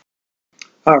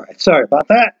 All right, sorry about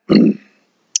that.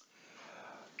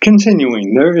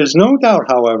 Continuing, there is no doubt,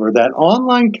 however, that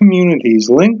online communities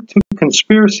linked to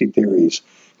conspiracy theories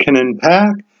can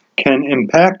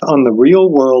impact on the real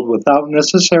world without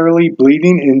necessarily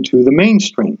bleeding into the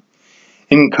mainstream.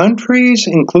 In countries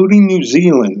including New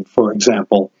Zealand, for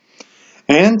example,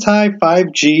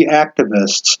 anti-5G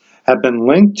activists have been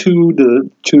linked to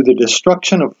the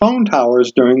destruction of phone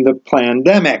towers during the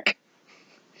pandemic.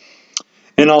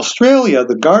 In Australia,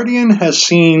 The Guardian has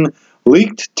seen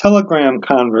leaked Telegram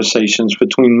conversations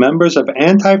between members of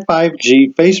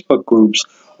anti-5G Facebook groups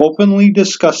openly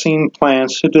discussing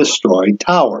plans to destroy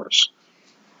towers.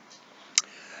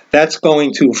 That's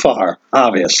going too far,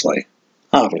 obviously.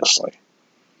 Obviously.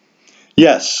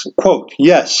 Yes, quote,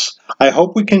 yes, I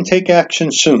hope we can take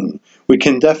action soon. We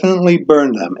can definitely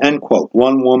burn them, end quote,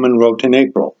 one woman wrote in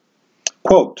April.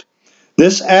 Quote,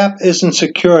 this app isn't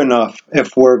secure enough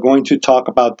if we're going to talk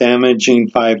about damaging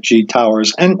 5G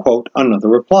towers, end quote, another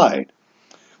replied.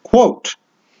 Quote,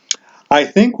 I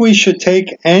think we should take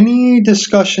any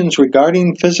discussions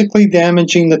regarding physically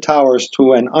damaging the towers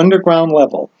to an underground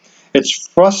level. It's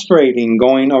frustrating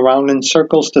going around in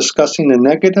circles discussing the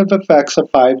negative effects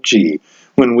of 5G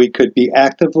when we could be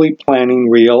actively planning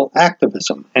real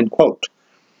activism, end quote.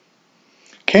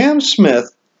 Cam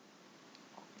Smith,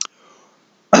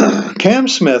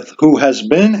 who has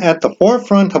been at the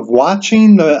forefront of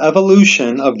watching the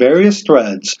evolution of various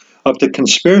threads of the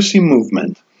conspiracy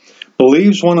movement,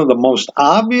 believes one of the most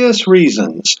obvious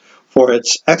reasons for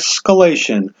its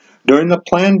escalation during the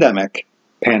pandemic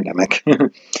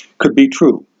could be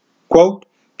true. Quote,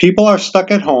 people are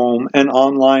stuck at home and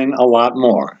online a lot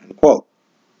more, end quote.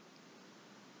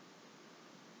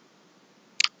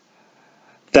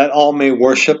 That all may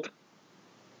worship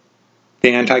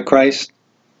the Antichrist.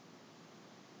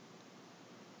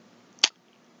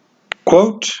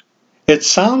 Quote, it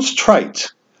sounds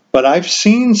trite, but I've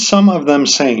seen some of them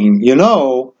saying, you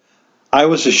know, I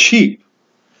was a sheep,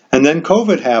 and then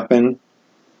COVID happened.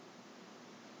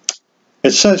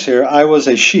 It says here, I was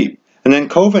a sheep, and then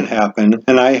COVID happened,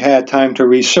 and I had time to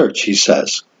research, he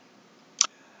says.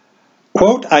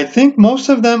 Quote, I think most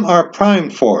of them are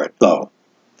primed for it, though.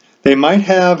 They might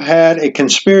have had a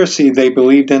conspiracy they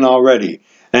believed in already,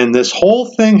 and this whole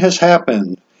thing has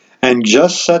happened and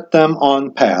just set them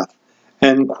on path,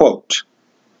 end quote.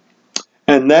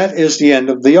 And that is the end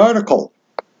of the article.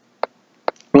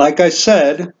 Like I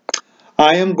said,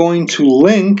 I am going to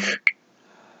link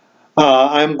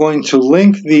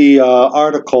the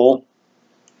article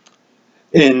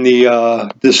in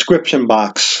the description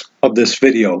box of this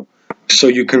video so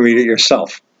you can read it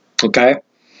yourself. Okay?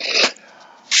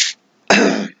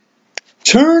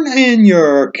 Turn in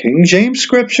your King James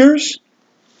scriptures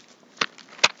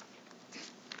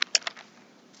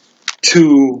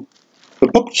to the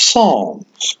book of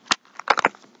Psalms.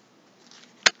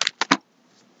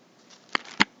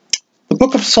 The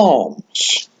book of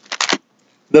Psalms.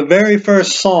 The very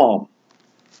first psalm.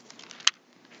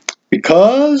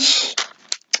 Because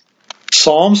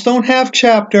Psalms don't have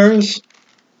chapters,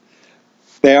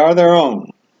 they are their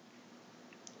own.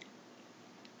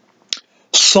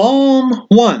 Psalm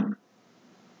 1.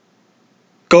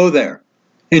 Go there.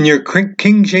 in your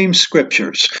King James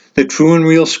scriptures, the true and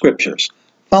real scriptures.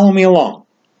 Follow me along.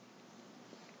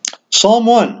 Psalm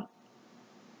 1.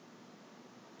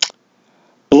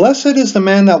 Blessed is the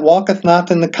man that walketh not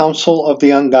in the counsel of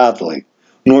the ungodly,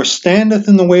 nor standeth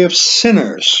in the way of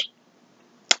sinners,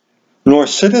 nor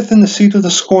sitteth in the seat of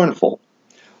the scornful.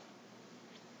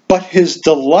 But his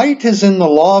delight is in the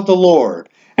law of the Lord,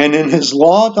 and in his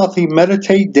law doth he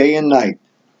meditate day and night.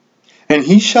 And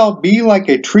he shall be like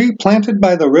a tree planted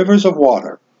by the rivers of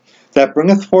water, that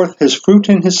bringeth forth his fruit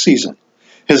in his season.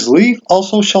 His leaf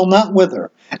also shall not wither,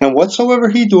 and whatsoever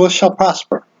he doeth shall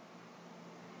prosper.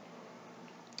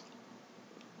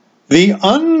 The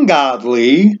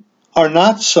ungodly are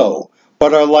not so,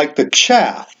 but are like the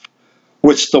chaff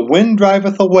which the wind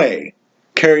driveth away,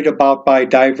 carried about by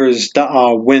divers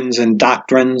winds and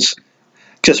doctrines.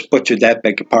 Just butchered that,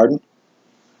 beg your pardon.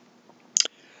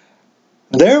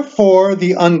 Therefore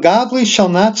the ungodly shall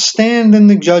not stand in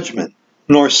the judgment,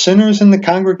 nor sinners in the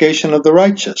congregation of the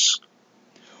righteous.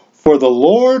 For the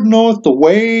Lord knoweth the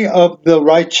way of the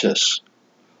righteous,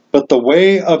 but the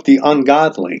way of the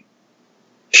ungodly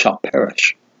shall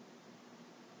perish.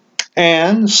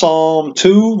 And Psalm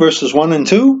 2, verses 1 and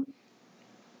 2.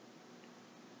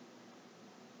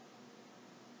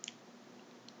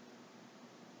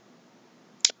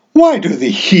 Why do the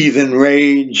heathen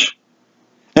rage,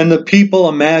 and the people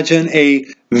imagine a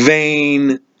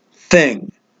vain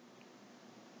thing?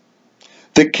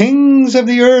 The kings of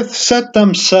the earth set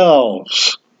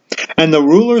themselves, and the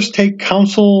rulers take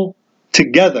counsel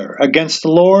together against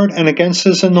the Lord and against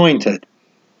his anointed,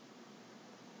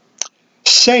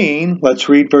 saying, let's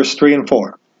read verse 3 and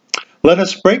 4, let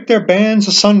us break their bands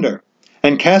asunder,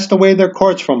 and cast away their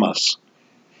cords from us.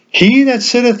 He that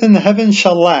sitteth in the heavens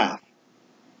shall laugh.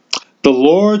 The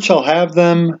Lord shall have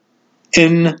them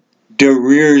in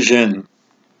derision.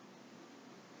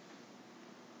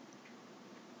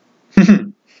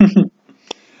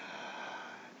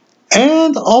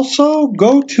 And also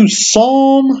go to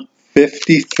Psalm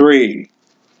 53.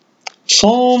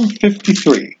 Psalm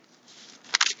 53.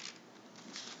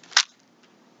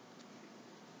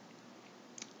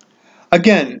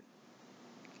 Again,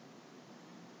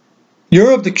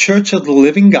 you're of the church of the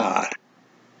living God,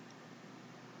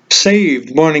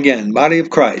 saved, born again, body of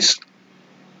Christ.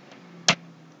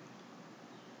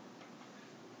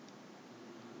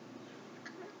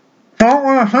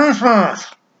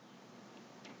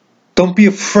 Don't be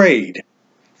afraid.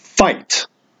 Fight.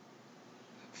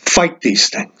 Fight these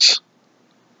things.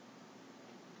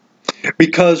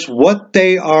 Because what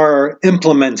they are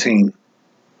implementing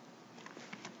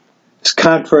is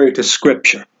contrary to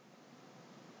Scripture.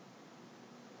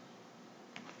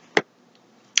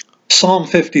 Psalm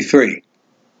 53.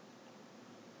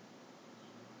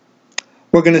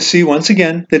 We're going to see once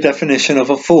again the definition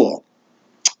of a fool.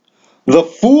 The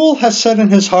fool has said in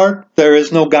his heart, there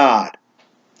is no God.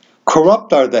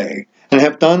 Corrupt are they, and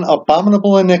have done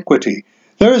abominable iniquity.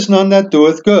 There is none that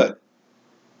doeth good.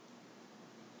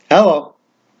 Hello.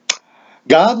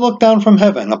 God looked down from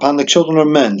heaven upon the children of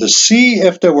men to see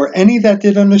if there were any that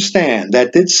did understand,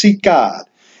 that did seek God.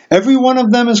 Every one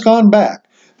of them is gone back.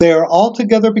 They are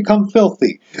altogether become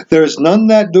filthy. There is none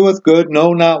that doeth good,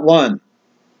 no, not one.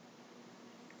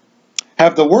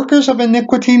 Have the workers of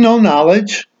iniquity no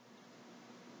knowledge?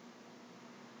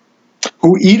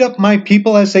 Who eat up my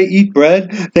people as they eat bread,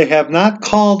 they have not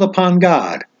called upon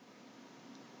God.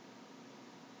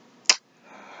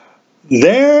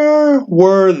 There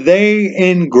were they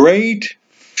in great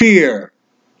fear,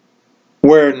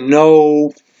 where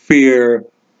no fear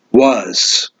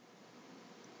was.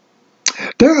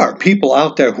 There are people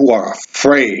out there who are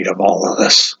afraid of all of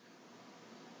this.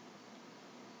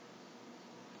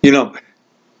 You know,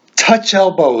 touch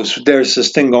elbows, there's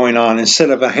this thing going on instead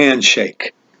of a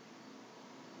handshake.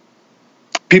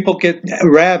 People get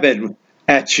rabid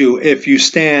at you if you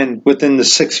stand within the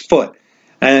 6 foot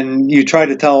and you try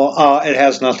to tell it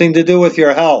has nothing to do with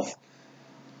your health.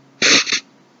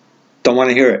 Don't want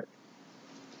to hear it.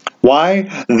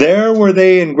 Why? There were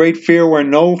they in great fear where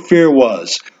no fear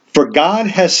was. For God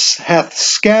hath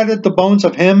scattered the bones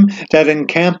of him that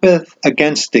encampeth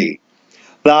against thee.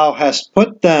 Thou hast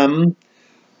put them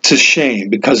to shame,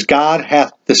 because God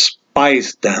hath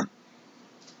despised them.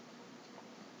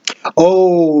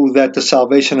 Oh, that the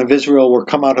salvation of Israel were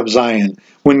come out of Zion.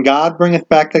 When God bringeth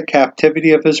back the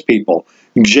captivity of his people,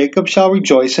 Jacob shall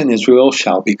rejoice and Israel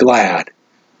shall be glad.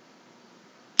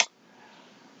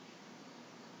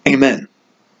 Amen.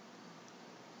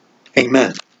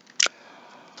 Amen.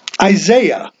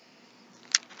 Isaiah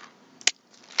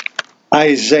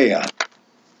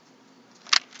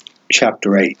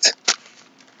chapter 8.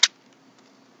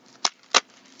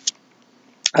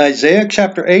 Isaiah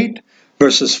chapter 8,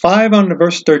 verses 5 on to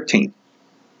verse 13.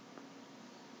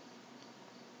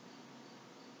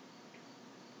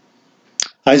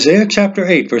 Isaiah chapter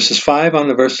 8, verses 5 on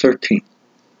to verse 13.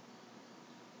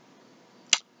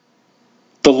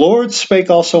 The Lord spake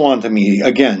also unto me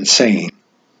again, saying,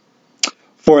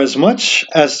 Forasmuch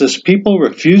as this people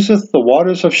refuseth the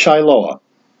waters of Shiloah,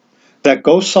 that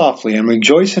go softly and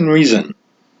rejoice in reason,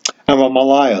 of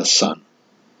Amaliah's son.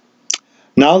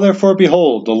 Now therefore,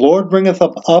 behold, the Lord bringeth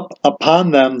up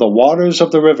upon them the waters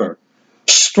of the river,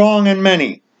 strong and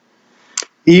many,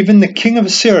 even the king of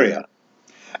Assyria,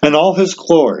 and all his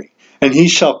glory, and he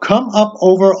shall come up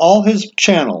over all his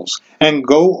channels, and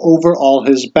go over all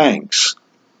his banks.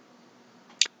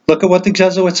 Look at what the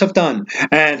Jesuits have done,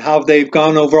 and how they've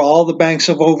gone over all the banks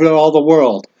of over all the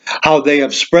world, how they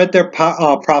have spread their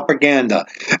propaganda.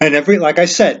 And like I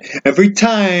said, every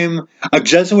time a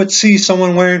Jesuit sees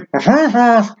someone wearing,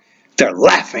 they're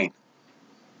laughing.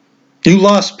 You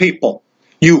lost people,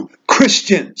 you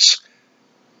Christians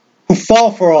who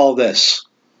fall for all this.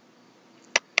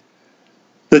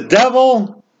 The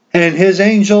devil and his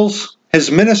angels,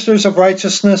 his ministers of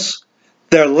righteousness,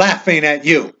 they're laughing at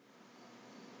you.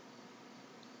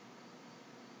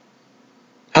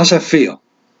 How's that feel?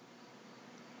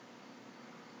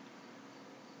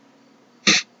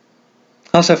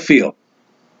 How's that feel?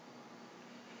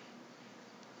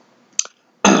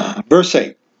 Verse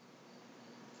 8.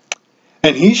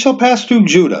 And he shall pass through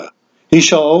Judah, he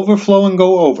shall overflow and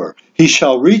go over, he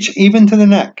shall reach even to the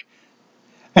neck,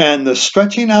 and the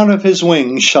stretching out of his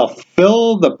wings shall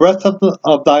fill the breadth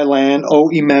of thy land, O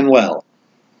Emmanuel.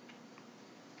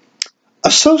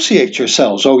 Associate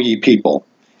yourselves, O ye people,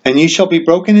 and ye shall be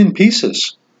broken in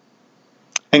pieces.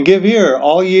 And give ear,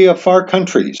 all ye of far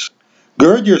countries.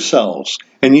 Gird yourselves,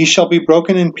 and ye shall be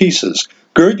broken in pieces.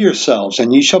 Gird yourselves,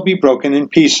 and ye shall be broken in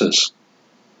pieces.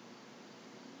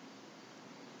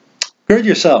 Gird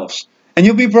yourselves, and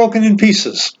you'll be broken in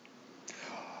pieces.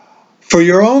 For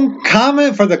your own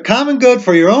for the common good,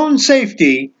 for your own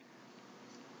safety,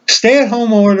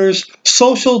 stay-at-home orders,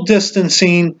 social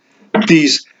distancing,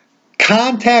 these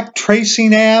contact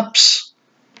tracing apps,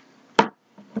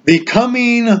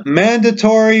 becoming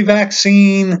mandatory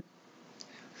vaccine.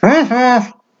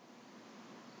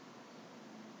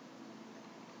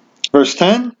 Verse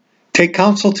 10, take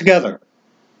counsel together,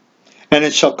 and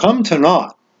it shall come to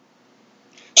naught.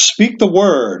 Speak the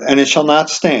word, and it shall not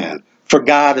stand, for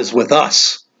God is with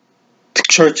us, the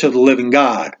church of the living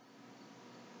God,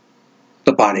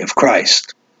 the body of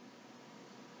Christ.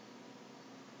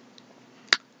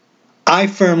 I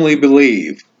firmly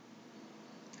believe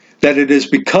that it is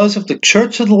because of the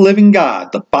church of the living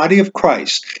God, the body of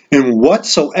Christ, in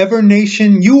whatsoever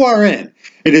nation you are in,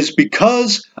 it is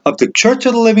because of the church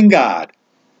of the living God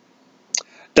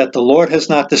that the Lord has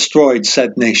not destroyed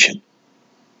said nation.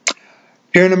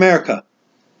 Here in America,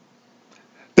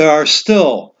 there are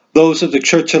still those of the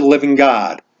church of the living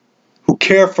God who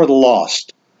care for the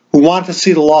lost, who want to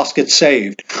see the lost get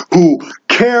saved, who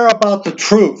care about the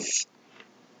truth,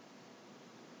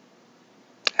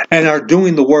 and are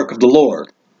doing the work of the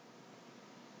Lord.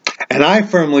 And I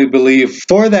firmly believe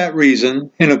for that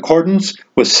reason, in accordance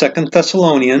with 2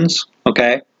 Thessalonians,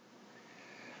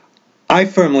 I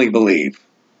firmly believe,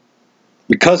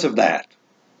 because of that,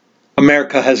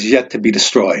 America has yet to be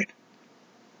destroyed.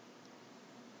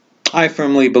 I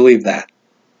firmly believe that.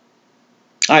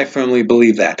 I firmly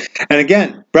believe that. And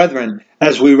again, brethren,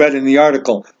 as we read in the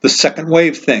article, the second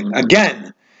wave thing,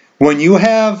 again, when you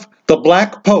have the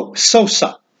Black Pope,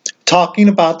 Sosa, talking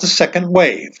about the second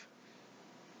wave,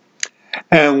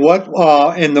 and what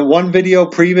in the one video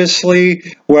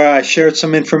previously where I shared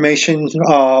some information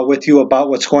with you about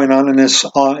what's going on in this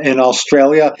in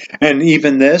Australia, and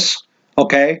even this,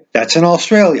 that's in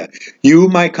Australia. You,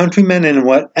 my countrymen, in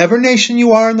whatever nation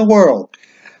you are in the world,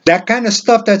 that kind of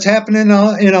stuff that's happening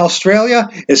in Australia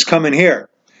is coming here,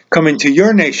 coming to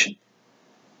your nation.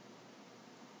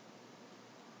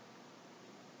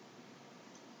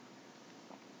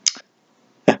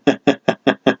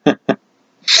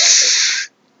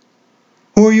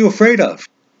 Who are you afraid of?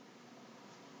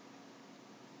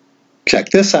 Check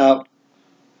this out.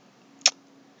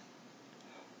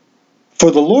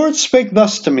 For the Lord spake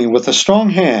thus to me with a strong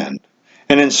hand,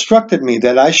 and instructed me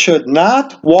that I should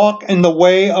not walk in the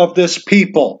way of this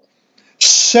people,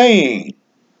 saying,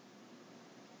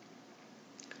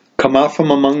 Come out from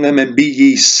among them, and be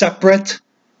ye separate,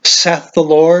 saith the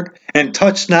Lord, and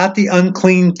touch not the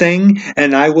unclean thing,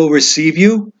 and I will receive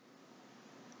you.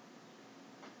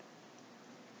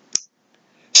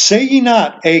 Say ye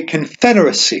not a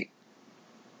confederacy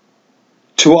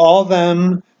to all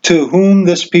them to whom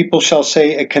this people shall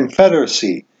say a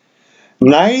confederacy.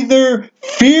 Neither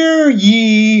fear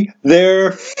ye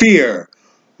their fear,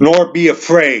 nor be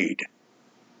afraid.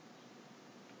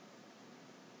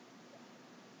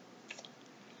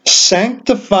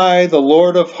 Sanctify the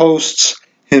Lord of hosts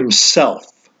himself,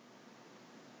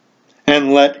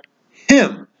 and let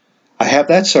him, I have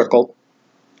that circled,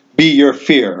 be your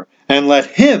fear, and let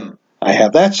him, I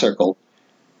have that circled,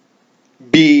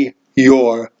 be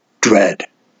your dread.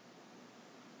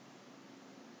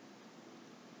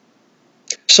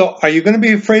 So are you going to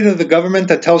be afraid of the government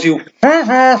that tells you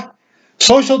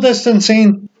social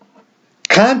distancing,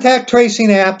 contact tracing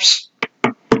apps,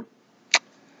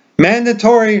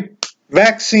 mandatory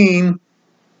vaccine,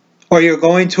 or you're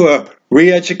going to a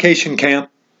re-education camp?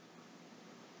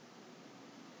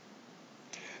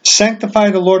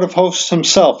 Sanctify the Lord of hosts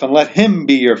himself, and let him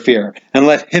be your fear, and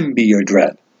let him be your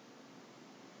dread.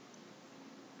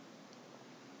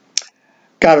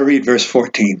 Got to read verse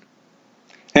 14.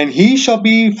 And he shall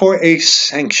be for a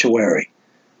sanctuary,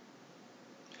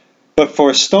 but for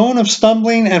a stone of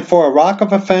stumbling and for a rock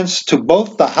of offense to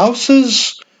both the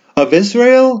houses of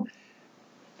Israel,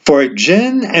 for a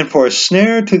gin and for a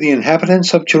snare to the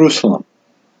inhabitants of Jerusalem.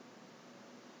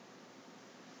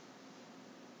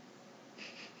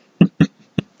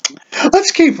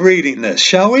 Let's keep reading this,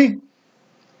 shall we?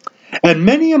 And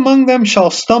many among them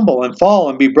shall stumble and fall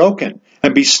and be broken,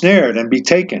 and be snared and be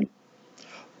taken.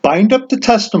 Bind up the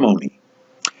testimony,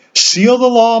 seal the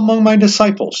law among my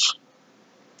disciples.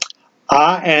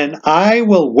 And I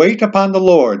will wait upon the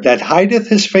Lord, that hideth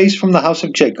his face from the house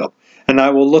of Jacob, and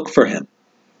I will look for him.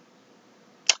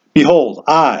 Behold,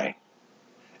 I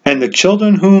and the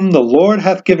children whom the Lord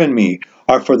hath given me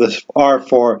are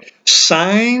for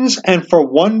signs and for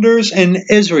wonders in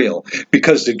Israel,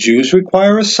 because the Jews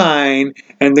require a sign,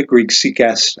 and the Greeks seek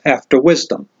after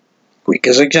wisdom. Greek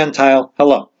is a Gentile.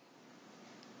 Hello.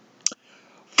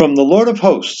 From the Lord of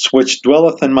hosts, which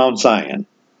dwelleth in Mount Zion.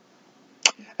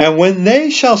 And when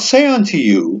they shall say unto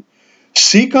you,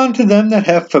 seek unto them that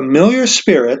have familiar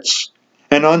spirits,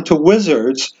 and unto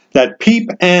wizards that peep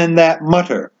and that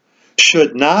mutter,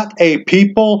 should not a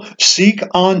people seek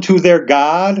unto their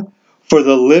God, for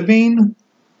the living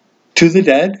to the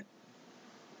dead?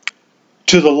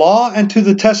 To the law and to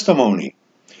the testimony.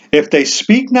 If they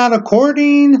speak not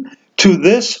according to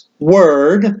this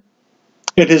word,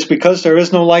 it is because there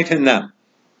is no light in them.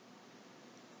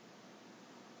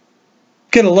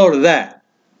 Get a load of that.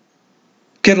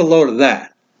 Get a load of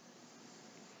that.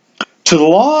 To the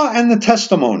law and the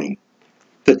testimony.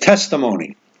 The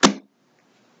testimony.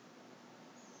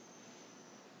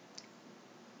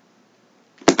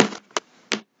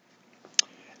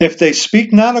 If they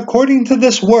speak not according to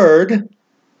this word,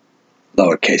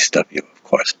 lowercase w, of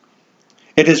course,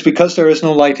 it is because there is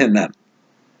no light in them.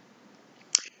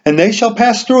 And they shall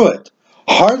pass through it,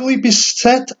 hardly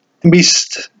beset,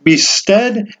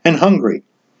 bestead and hungry.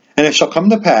 And it shall come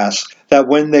to pass that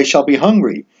when they shall be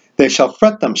hungry, they shall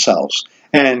fret themselves,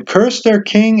 and curse their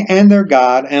king and their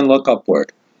God, and look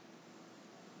upward.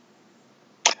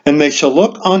 And they shall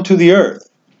look unto the earth,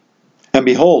 and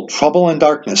behold, trouble and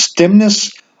darkness,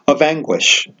 dimness of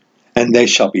anguish, and they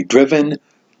shall be driven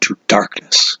to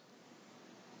darkness.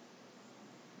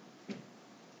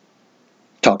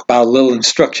 Talk about a little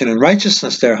instruction in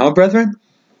righteousness there, huh, brethren?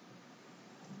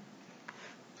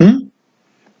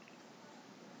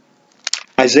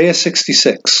 Isaiah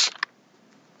 66.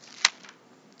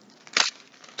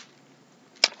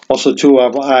 Also, too,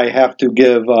 I have to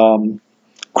give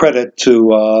credit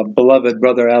to beloved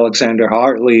Brother Alexander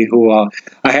Hartley, who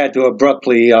I had to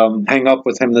abruptly hang up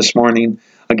with him this morning.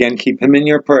 Again, keep him in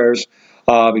your prayers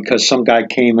because some guy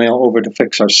came over to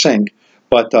fix our sink.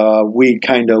 But we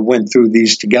kind of went through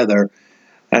these together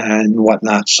and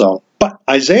whatnot. So, but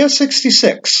Isaiah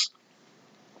 66,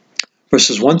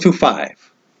 verses 1 through 5.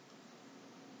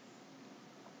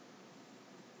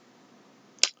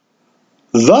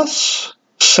 Thus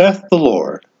saith the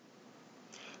Lord,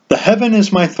 the heaven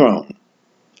is my throne,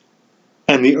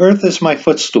 and the earth is my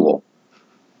footstool.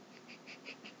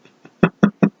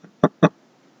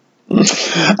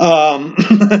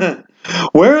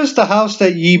 Where is the house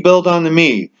that ye build unto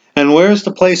me, and where is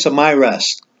the place of my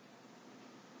rest?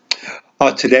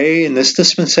 Today, in this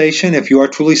dispensation, if you are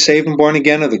truly saved and born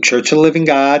again of the church of the living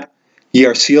God, ye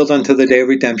are sealed unto the day of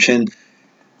redemption,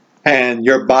 and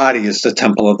your body is the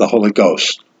temple of the Holy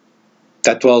Ghost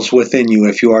that dwells within you.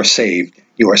 If you are saved,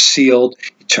 you are sealed,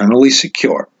 eternally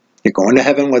secure. You're going to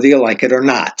heaven whether you like it or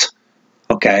not.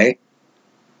 Okay?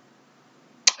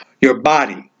 Your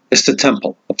body is the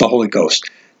temple of the Holy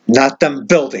Ghost, not them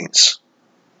buildings.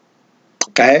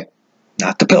 Okay?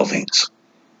 Not the buildings.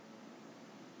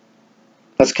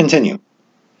 Let's continue.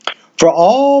 For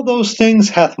all those things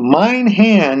hath mine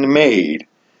hand made,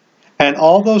 and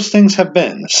all those things have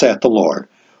been, saith the Lord.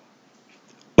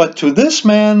 But to this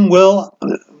man will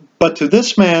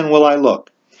I look,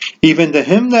 even to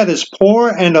him that is poor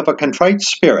and of a contrite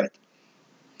spirit,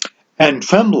 and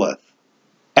trembleth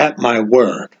at my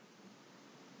word.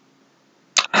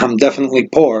 I'm definitely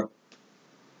poor,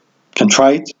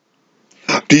 contrite.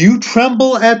 Do you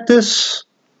tremble at this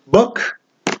book?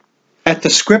 At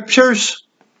the scriptures?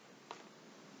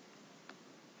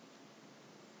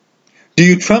 Do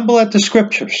you tremble at the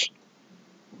scriptures?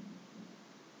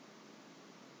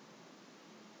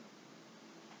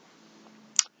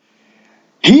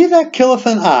 He that killeth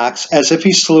an ox as if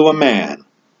he slew a man,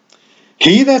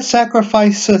 he that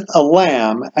sacrificeth a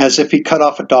lamb as if he cut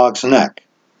off a dog's neck,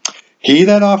 he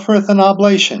that offereth an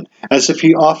oblation as if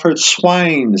he offered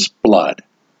swine's blood,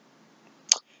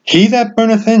 he that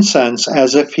burneth incense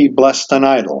as if he blessed an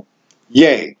idol,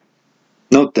 yea,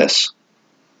 note this,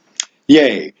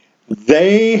 yea,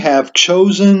 they have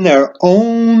chosen their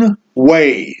own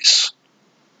ways,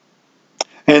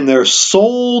 and their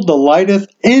soul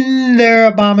delighteth in their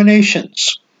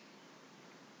abominations.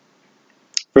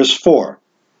 Verse 4,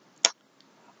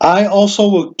 I also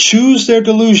will choose their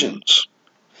delusions,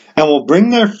 and will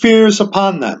bring their fears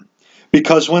upon them.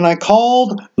 Because when I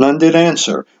called, none did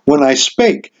answer. When I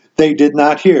spake, they did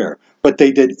not hear. But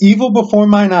they did evil before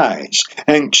mine eyes,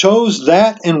 and chose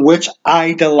that in which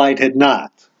I delighted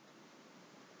not.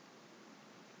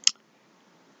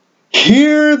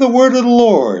 Hear the word of the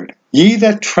Lord, ye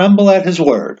that tremble at his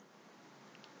word.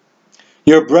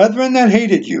 Your brethren that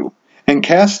hated you, and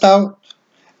cast out,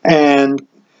 and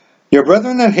your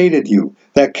brethren that hated you,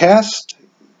 that cast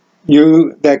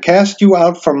you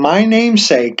out for my name's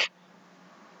sake,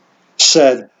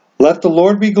 said, let the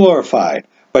Lord be glorified,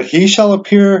 but he shall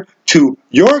appear to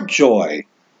your joy,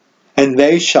 and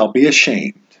they shall be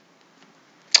ashamed.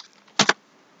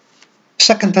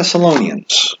 2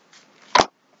 Thessalonians.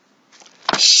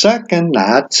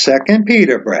 Not 2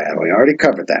 Peter, Brad. We already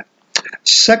covered that.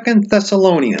 2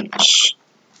 Thessalonians.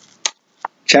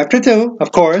 Chapter 2,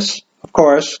 of course.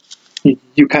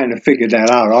 You kind of figured that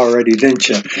out already, didn't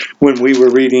you? When we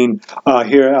were reading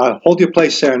here, hold your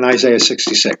place there in Isaiah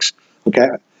 66. Okay?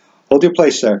 Hold your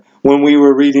place there. When we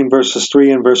were reading verses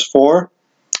 3 and verse 4,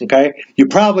 okay? You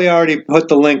probably already put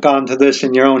the link onto this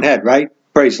in your own head, right?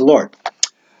 Praise the Lord.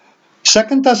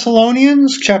 2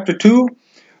 Thessalonians chapter 2,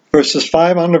 verses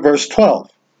 5 on to verse 12.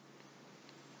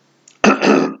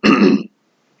 2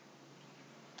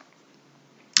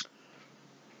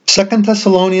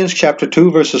 Thessalonians chapter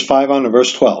 2, verses 5 on to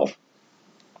verse 12.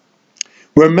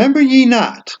 Remember ye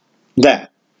not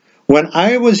that, when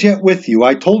I was yet with you,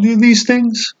 I told you these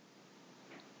things?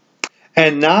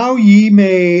 And now ye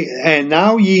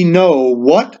know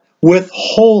what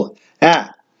withholdeth,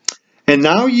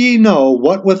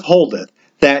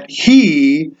 that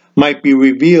he might be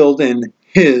revealed in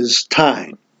his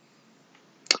time.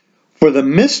 For the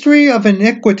mystery of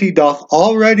iniquity doth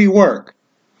already work.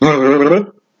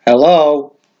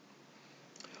 Hello.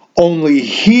 Only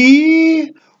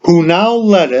he who now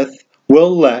letteth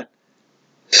will let,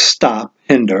 stop,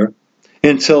 hinder,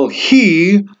 until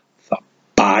he, the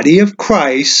body of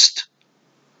Christ,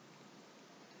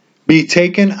 be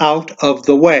taken out of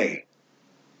the way.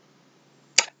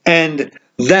 And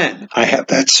then, I have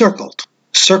that circled.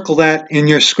 Circle that in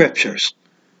your scriptures.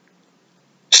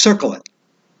 Circle it.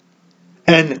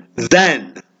 And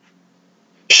then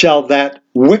shall that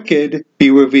wicked be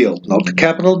revealed. Note the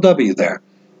capital W there.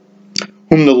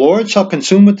 Whom the Lord shall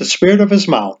consume with the spirit of his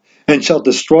mouth, and shall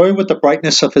destroy with the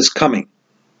brightness of his coming.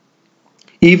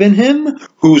 Even him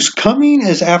whose coming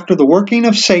is after the working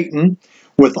of Satan,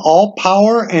 with all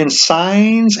power and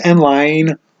signs and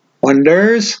lying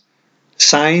wonders.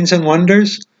 Signs and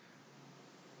wonders.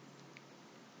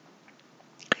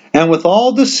 And with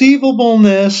all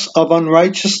deceivableness of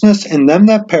unrighteousness in them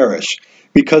that perish,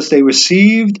 because they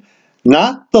received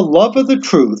not the love of the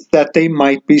truth, that they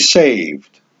might be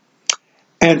saved.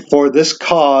 And for this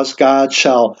cause God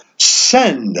shall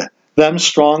send them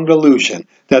strong delusion,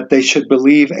 that they should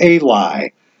believe a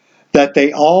lie, that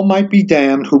they all might be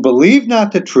damned who believed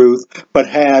not the truth, but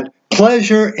had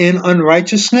pleasure in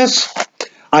unrighteousness.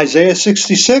 Isaiah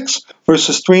 66,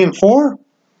 verses 3 and 4.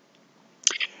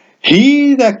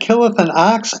 He that killeth an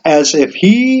ox is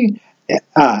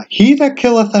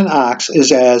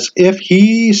as if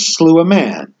he slew a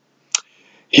man.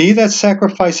 He that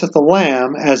sacrificeth a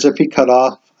lamb as if he cut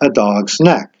off a dog's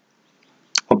neck.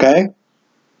 Okay?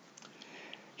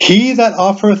 He that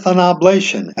offereth an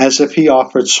oblation as if he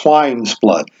offered swine's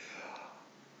blood.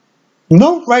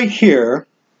 Note right here,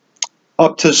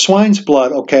 up to swine's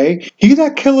blood, okay? He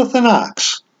that killeth an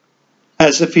ox,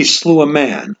 as if he slew a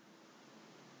man.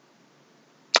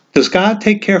 Does God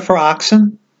take care for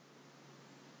oxen?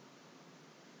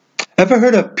 Ever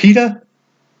heard of PETA?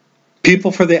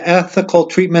 People for the Ethical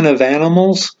Treatment of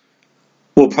Animals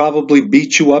will probably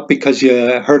beat you up because you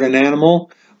hurt an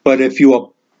animal. But if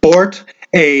you abort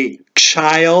a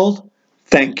child,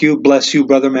 thank you, bless you,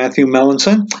 Brother Matthew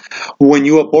Melanson. When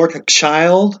you abort a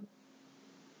child,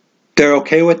 they're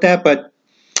okay with that. But,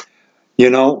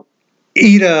 you know,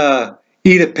 eat a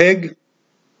pig,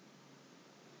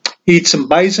 eat some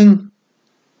bison.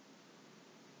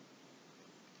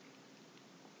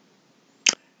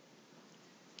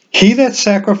 He that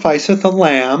sacrificeth a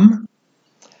lamb,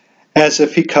 as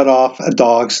if he cut off a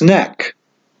dog's neck.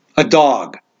 A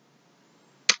dog.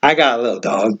 I got a little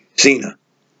dog, Xena.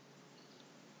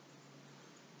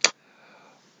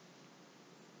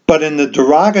 But in the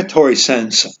derogatory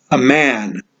sense, a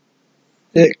man,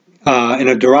 in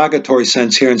a derogatory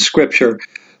sense here in Scripture,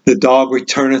 the dog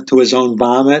returneth to his own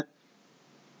vomit,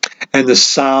 and the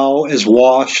sow is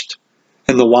washed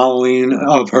in the wallowing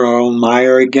of her own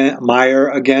mire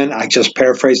again. I just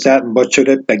paraphrased that and butchered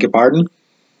it, beg your pardon.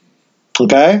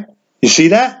 Okay? You see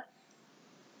that?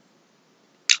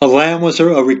 A lamb was a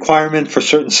requirement for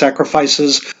certain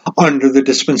sacrifices under the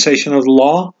dispensation of the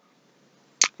law.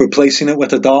 Replacing it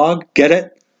with a dog. Get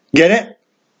it? Get it?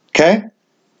 Okay?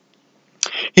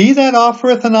 He that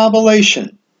offereth an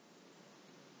oblation,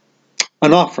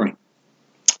 an offering,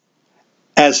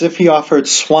 as if he offered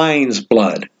swine's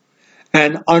blood,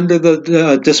 and under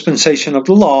the dispensation of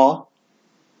the law,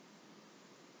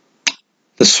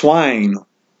 the swine,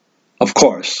 of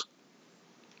course,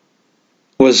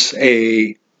 was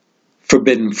a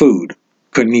forbidden food.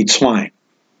 Couldn't eat swine.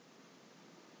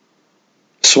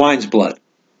 Swine's blood.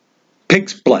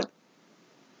 Pig's blood.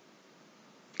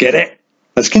 Get it?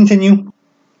 Let's continue.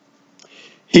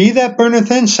 He that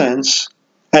burneth incense,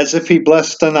 as if he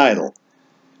blessed an idol.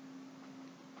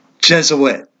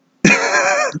 Jesuit.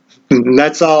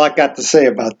 That's all I got to say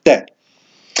about that.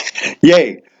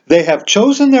 Yea, they have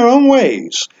chosen their own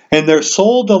ways, and their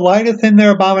soul delighteth in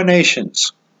their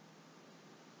abominations.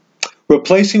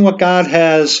 Replacing what God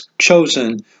has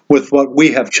chosen with what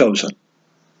we have chosen.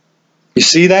 You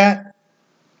see that?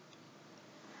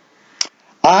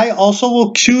 I also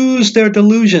will choose their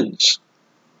delusions.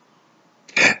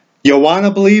 You want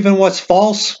to believe in what's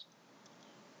false?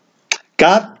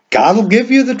 God will give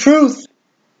you the truth.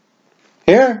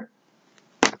 Here.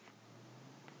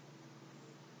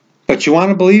 But you want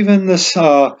to believe in this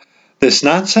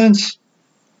nonsense?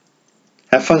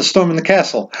 Have fun storming the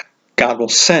castle. God will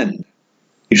send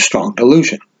you strong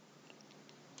delusion.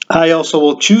 I also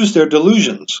will choose their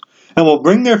delusions, and will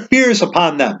bring their fears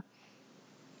upon them.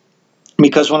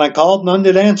 Because when I called, none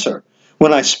did answer.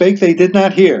 When I spake, they did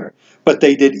not hear. But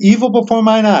they did evil before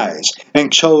mine eyes,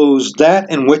 and chose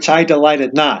that in which I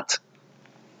delighted not.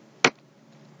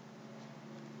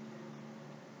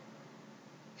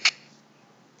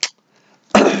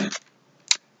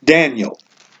 Daniel.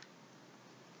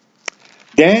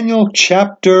 Daniel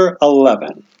chapter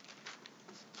 11.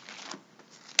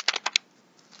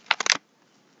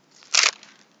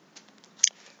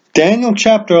 Daniel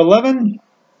chapter 11,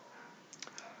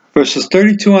 verses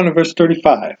 32 on to verse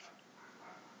 35.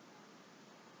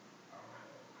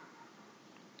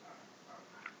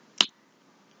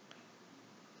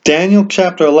 Daniel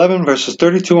chapter 11, verses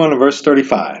 32 on to verse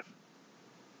 35.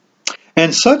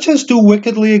 And such as do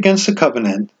wickedly against the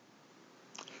covenant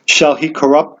shall he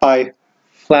corrupt by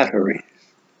flatteries.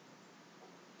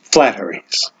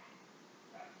 Flatteries.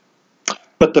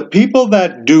 But the people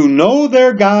that do know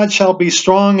their God shall be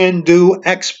strong and do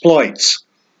exploits.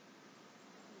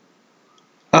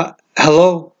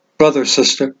 Hello, brother,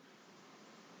 sister.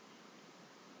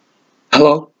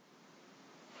 Hello.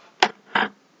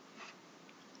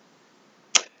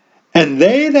 And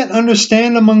they that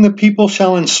understand among the people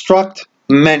shall instruct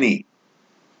many.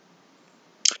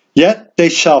 Yet they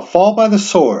shall fall by the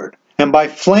sword, and by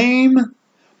flame,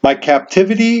 by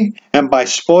captivity, and by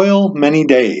spoil many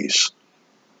days.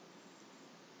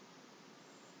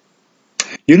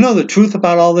 You know the truth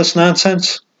about all this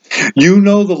nonsense? You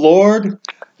know the Lord?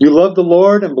 You love the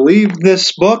Lord and believe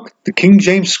this book, the King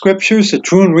James Scriptures, the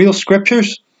true and real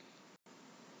Scriptures?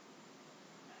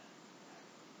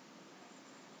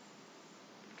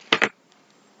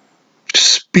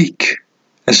 Speak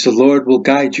as the Lord will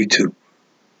guide you to.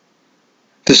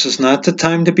 This is not the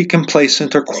time to be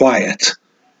complacent or quiet.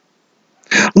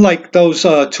 Like those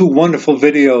two wonderful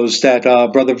videos that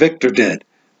Brother Victor did.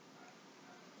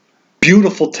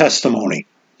 Beautiful testimony.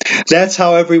 That's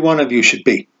how every one of you should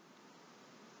be.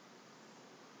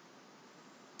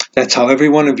 That's how every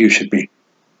one of you should be.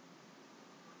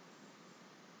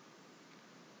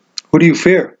 Who do you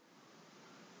fear?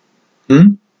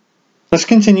 Let's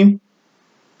continue.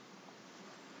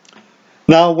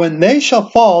 Now when they shall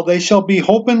fall, they shall be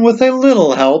holpen with a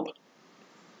little help,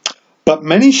 but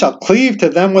many shall cleave to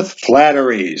them with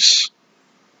flatteries.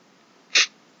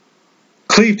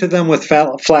 Cleave to them with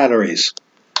flatteries.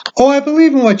 Oh, I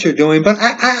believe in what you're doing, but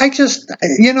I just,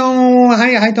 I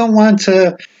don't want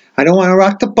to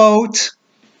rock the boat.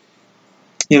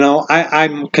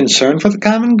 I'm concerned for the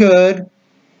common good.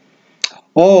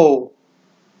 Oh,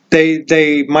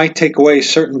 they might take away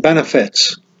certain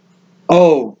benefits.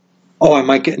 Oh, I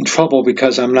might get in trouble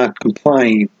because I'm not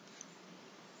complying.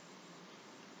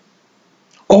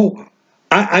 Oh,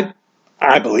 I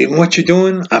believe in what you're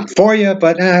doing. I'm for you,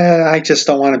 but I just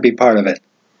don't want to be part of it.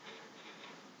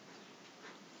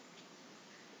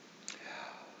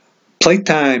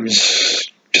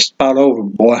 Playtime's just about over,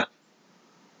 boy.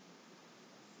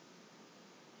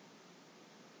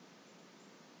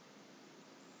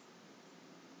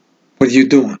 What are you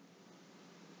doing?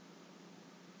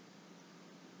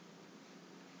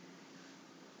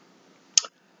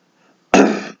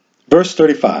 Verse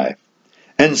 35.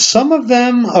 And some of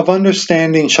them of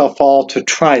understanding shall fall to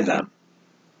try them,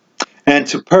 and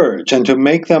to purge, and to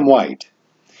make them white,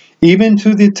 even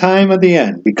to the time of the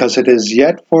end, because it is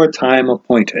yet for a time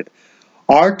appointed.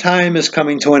 Our time is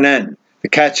coming to an end. The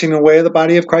catching away of the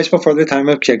body of Christ before the time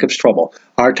of Jacob's trouble.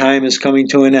 Our time is coming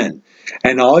to an end.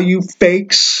 And all you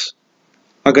fakes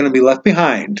are going to be left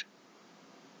behind.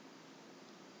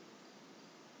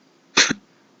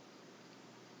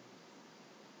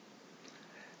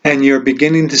 And you're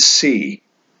beginning to see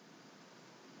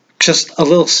just a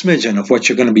little smidgen of what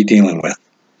you're going to be dealing with.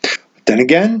 But then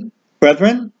again,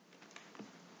 brethren,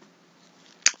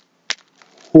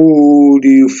 who do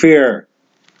you fear?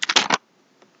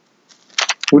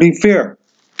 Who do you fear?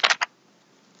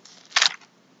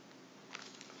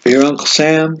 Fear Uncle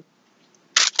Sam?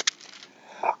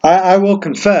 I will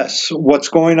confess, what's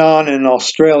going on in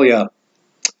Australia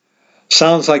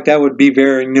sounds like that would be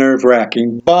very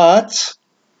nerve-wracking. But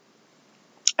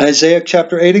Isaiah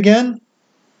chapter 8 again,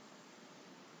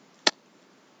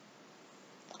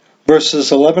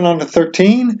 verses 11 on to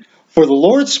 13. For the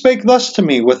Lord spake thus to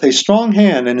me with a strong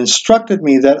hand, and instructed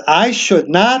me that I should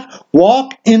not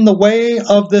walk in the way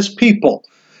of this people,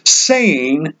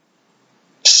 saying,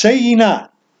 Say ye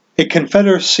not, a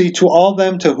confederacy to all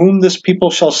them to whom this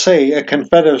people shall say a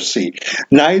confederacy.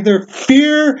 Neither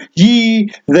fear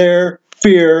ye their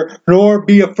fear, nor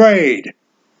be afraid.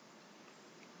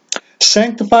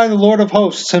 Sanctify the Lord of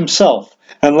hosts himself,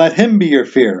 and let him be your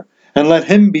fear, and let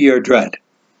him be your dread.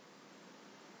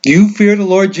 Do you fear the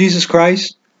Lord Jesus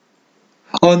Christ?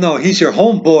 Oh no, he's your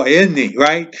homeboy, isn't he,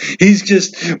 right? He's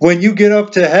just, when you get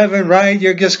up to heaven, right,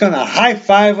 you're just going to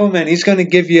high-five him, and he's going to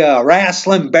give you a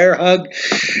wrestling bear hug.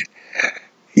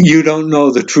 You don't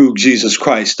know the true Jesus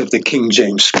Christ of the King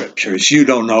James Scriptures. You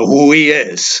don't know who he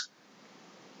is.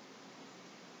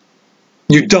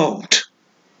 You don't.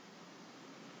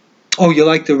 Oh, you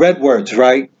like the red words,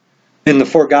 right? In the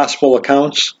 4 gospel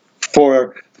accounts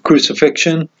for the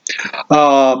crucifixion.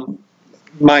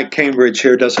 My Cambridge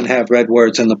here doesn't have red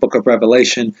words in the book of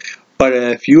Revelation. But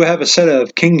if you have a set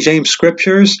of King James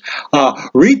Scriptures,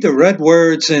 read the red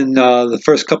words in the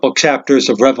first couple chapters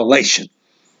of Revelation.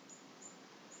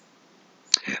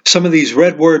 Some of these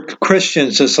red word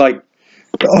Christians is like,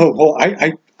 oh, well,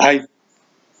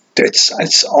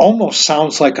 it's almost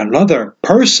sounds like another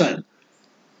person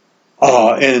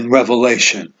in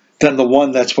Revelation than the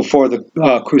one that's before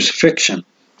the crucifixion.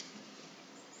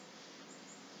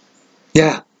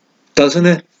 Yeah, doesn't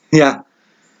it? Yeah,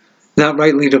 not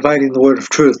rightly dividing the word of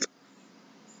truth.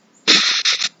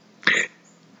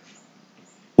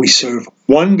 We serve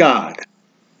one God,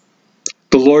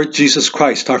 the Lord Jesus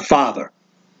Christ, our Father,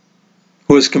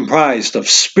 who is comprised of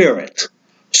spirit,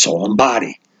 soul, and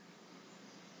body.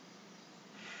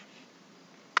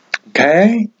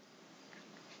 Okay?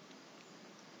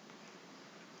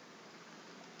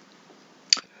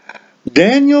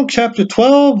 Daniel chapter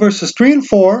 12, verses 3 and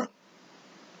 4.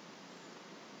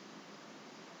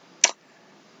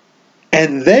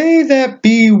 And they that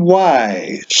be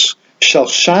wise shall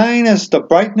shine as the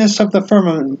brightness of the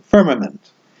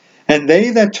firmament, and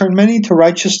they that turn many to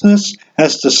righteousness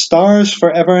as the stars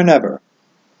forever and ever.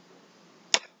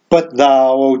 But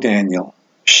thou, O Daniel,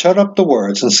 shut up the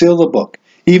words and seal the book,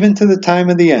 even to the time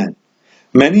of the end.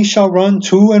 Many shall run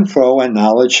to and fro, and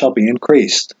knowledge shall be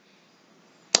increased.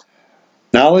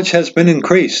 Knowledge has been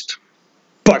increased,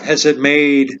 but has it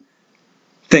made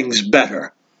things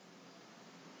better?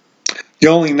 The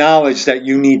only knowledge that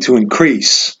you need to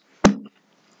increase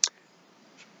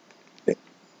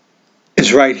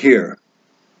is right here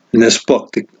in this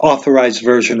book, the authorized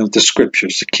version of the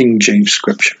Scriptures, the King James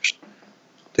Scriptures,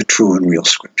 the true and real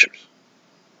Scriptures.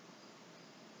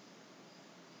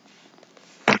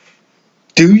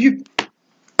 Do you?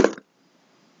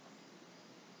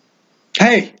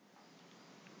 Hey,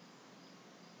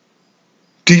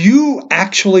 do you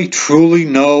actually truly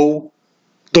know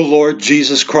the Lord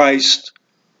Jesus Christ?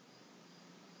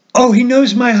 Oh, he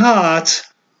knows my heart.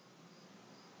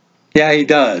 Yeah, he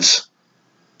does.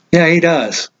 Yeah, he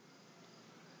does.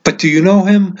 But do you know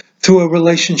him through a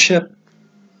relationship?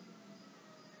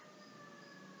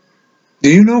 Do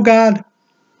you know God?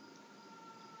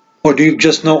 Or do you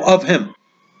just know of him?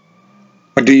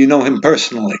 Or do you know him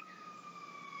personally?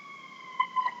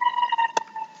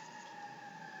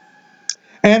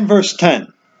 And verse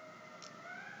 10.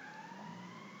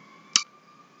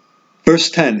 Verse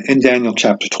 10 in Daniel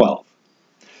chapter 12.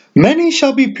 Many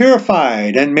shall be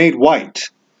purified and made white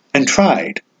and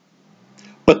tried,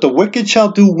 but the wicked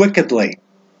shall do wickedly,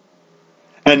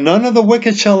 and none of the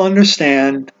wicked shall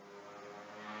understand,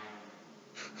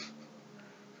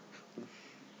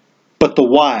 but the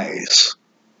wise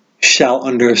shall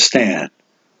understand.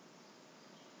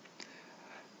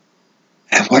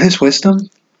 And what is wisdom?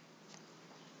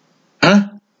 Huh?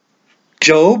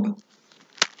 Job,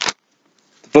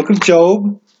 the book of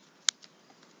Job,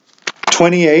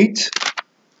 28.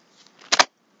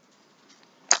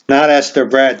 Not Esther,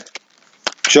 Brad.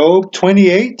 Job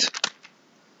 28,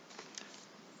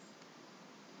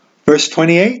 verse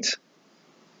 28.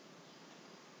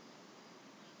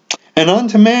 And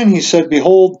unto man he said,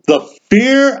 behold, the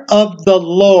fear of the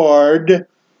Lord,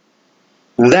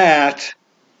 that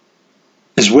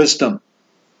is wisdom.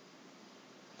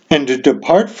 And to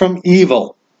depart from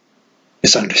evil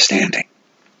is understanding.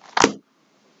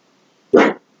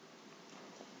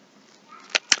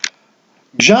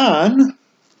 John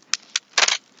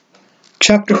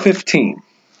chapter 15.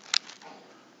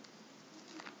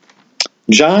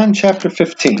 John chapter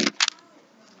 15.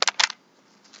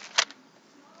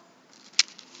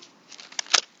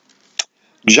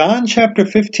 John chapter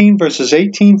 15, verses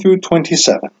 18 through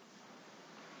 27.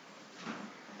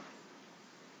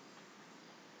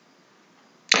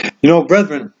 You know,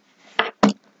 brethren,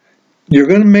 you're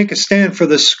going to make a stand for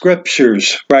the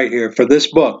Scriptures right here, for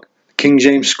this book, King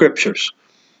James Scriptures.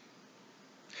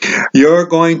 You're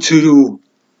going to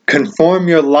conform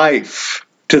your life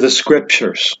to the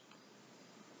Scriptures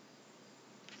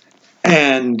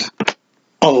and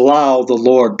allow the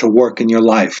Lord to work in your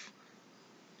life.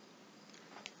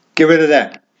 Get rid of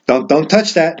that. Don't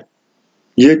touch that.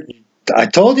 I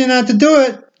told you not to do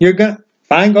it. You're gonna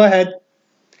fine. Go ahead.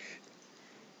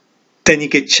 Then you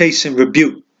get chastened,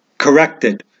 rebuked,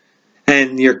 corrected,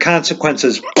 and your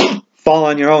consequences fall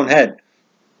on your own head.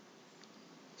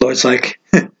 Lord's like,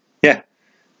 yeah,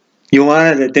 you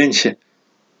wanted it, didn't you?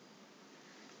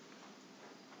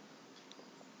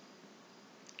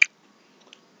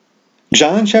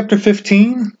 John chapter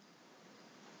 15,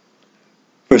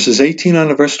 verses 18 on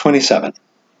to verse 27.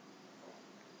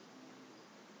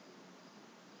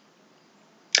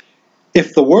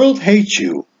 If the world hates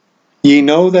you, ye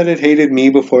know that it hated me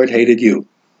before it hated you.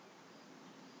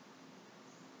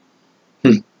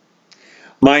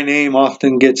 My name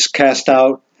often gets cast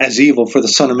out as evil for the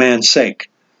Son of Man's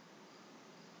sake.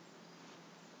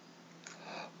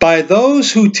 By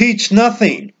those who teach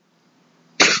nothing,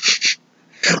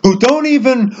 who don't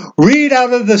even read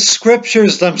out of the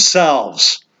Scriptures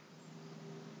themselves.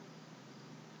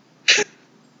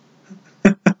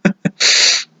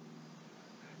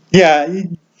 You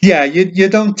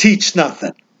don't teach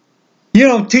nothing. You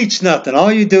don't teach nothing.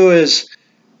 All you do is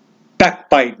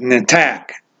backbite and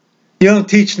attack. You don't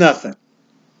teach nothing.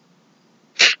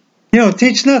 You don't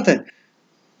teach nothing.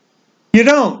 You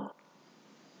don't.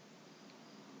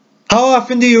 How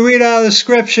often do you read out of the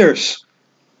Scriptures?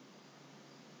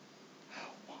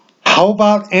 How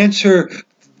about answer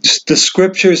the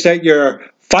Scriptures that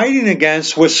you're fighting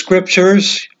against with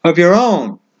Scriptures of your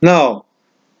own? No,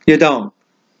 you don't.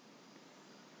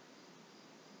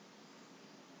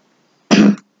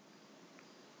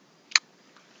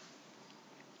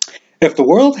 If the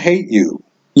world hate you,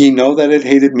 ye know that it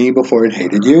hated me before it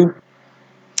hated you.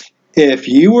 If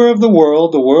ye were of the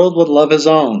world would love his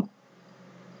own.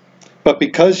 But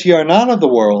because ye are not of the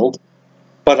world,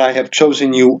 but I have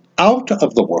chosen you out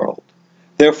of the world,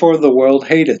 therefore the world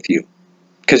hateth you,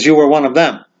 because you were one of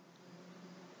them.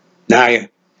 Now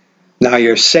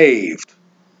you're saved.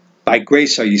 By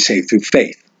grace are you saved through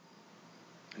faith.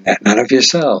 And that not of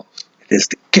yourselves. It is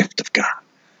the gift of God,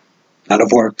 not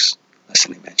of works, lest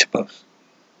any man should boast.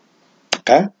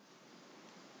 Okay?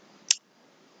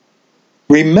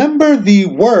 Remember the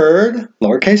word,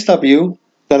 lowercase w,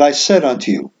 that I said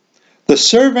unto you. The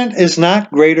servant is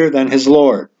not greater than his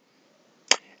Lord.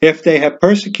 If they have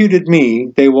persecuted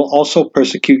me, they will also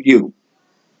persecute you.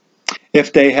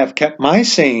 If they have kept my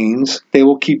sayings, they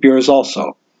will keep yours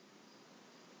also.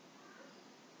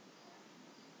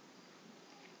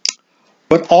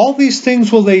 But all these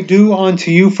things will they do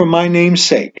unto you for my name's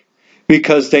sake,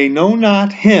 because they know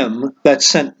not him that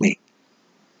sent me.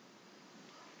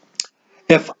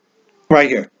 Right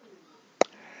here.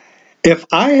 If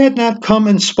I had not come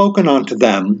and spoken unto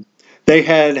them, they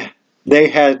had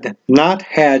not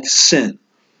had sin.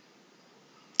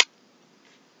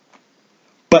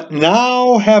 But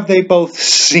now have they both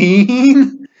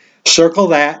seen, circle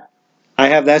that, I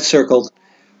have that circled.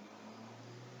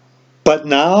 But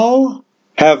now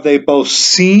have they both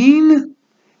seen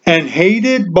and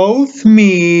hated both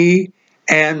me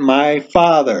and my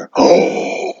Father.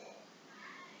 Oh!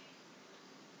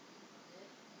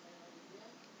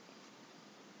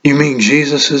 You mean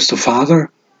Jesus is the Father?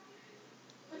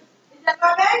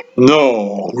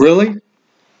 No, really?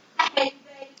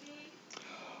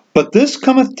 But this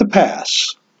cometh to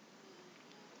pass,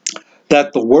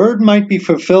 that the word might be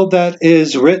fulfilled that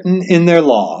is written in their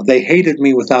law. They hated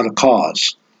me without a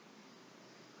cause.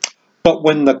 But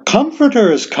when the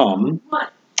Comforter is come,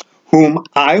 whom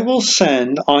I will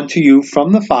send unto you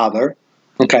from the Father,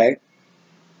 okay,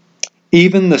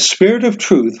 even the Spirit of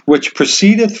truth, which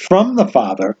proceedeth from the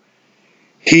Father,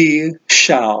 he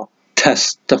shall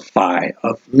testify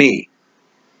of me.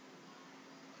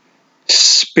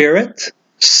 Spirit,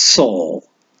 soul,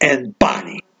 and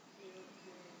body.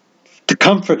 The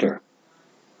Comforter,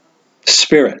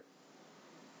 Spirit.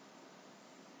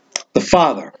 The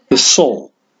Father, the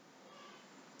soul,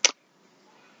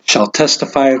 shall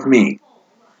testify of me.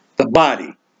 The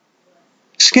body,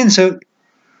 skin suit,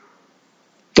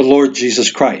 the Lord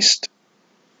Jesus Christ,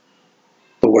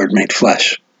 the Word made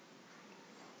flesh.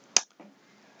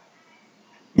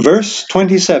 Verse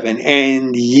 27,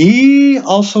 and ye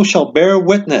also shall bear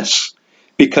witness,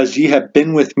 because ye have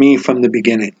been with me from the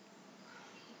beginning.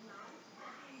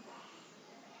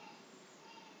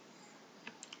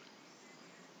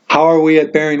 How are we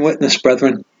at bearing witness,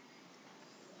 brethren?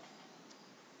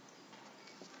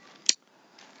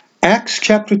 Acts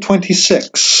chapter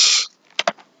 26.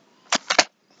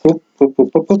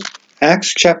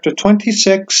 Acts chapter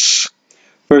 26,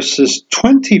 verses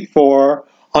 24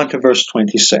 onto verse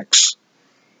 26.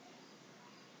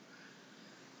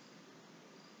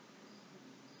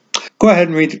 Go ahead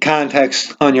and read the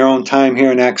context on your own time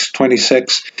here in Acts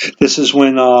 26. This is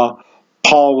when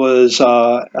Paul was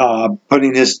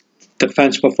putting his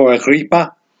defense before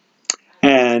Agrippa,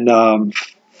 and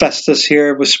Festus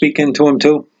here was speaking to him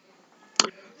too.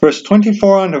 Verse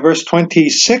 24 on to verse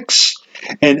 26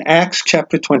 in Acts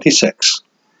chapter 26.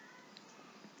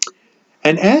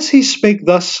 And as he spake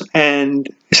thus, and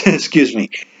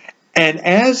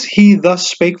as he thus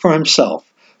spake for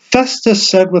himself, Festus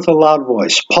said with a loud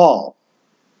voice, Paul,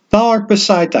 thou art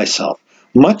beside thyself.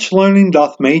 Much learning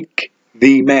doth make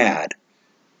thee mad.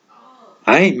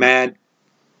 I ain't mad.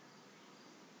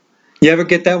 You ever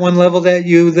get that one leveled at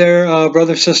you there,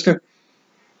 brother, sister?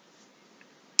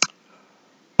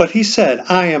 But he said,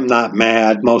 I am not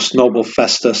mad, most noble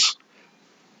Festus.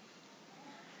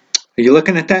 Are you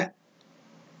looking at that?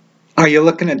 Are you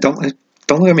looking at, don't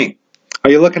look at me. Are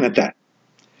you looking at that?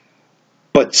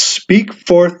 But speak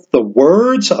forth the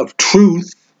words of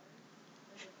truth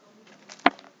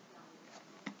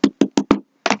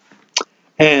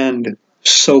and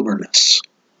soberness.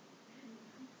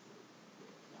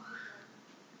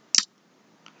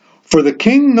 For the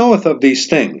king knoweth of these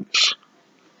things,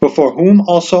 before whom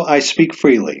also I speak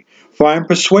freely. For I am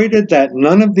persuaded that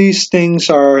none of these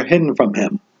things are hidden from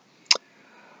him.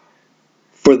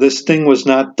 For this thing was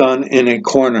not done in a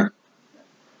corner.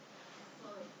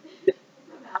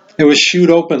 It was shewed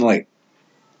openly.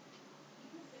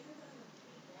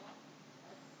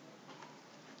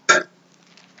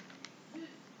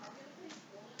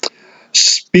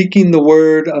 Speaking the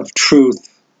word of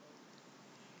truth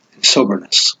and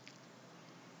soberness.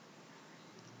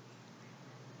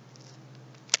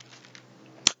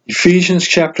 Ephesians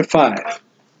chapter 5.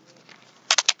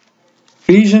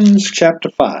 Ephesians chapter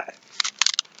 5.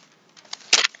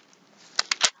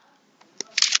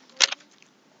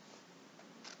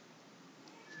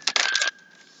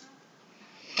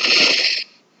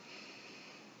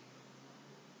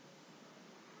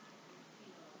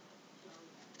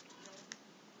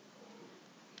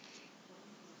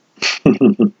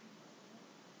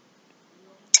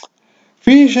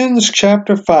 Ephesians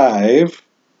chapter 5,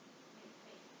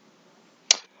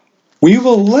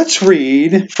 Let's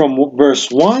read from verse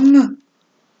 1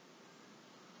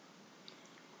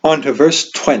 on to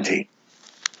verse 20.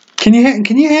 Can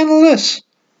you handle this?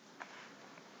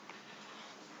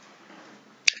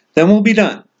 Then we'll be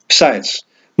done. Besides,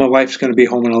 my wife's going to be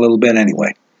home in a little bit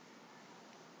anyway.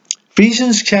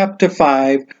 Ephesians chapter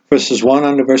 5, verses 1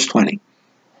 on to verse 20.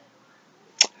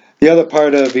 The other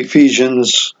part of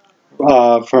Ephesians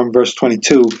from verse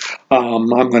 22, I'm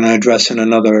going to address in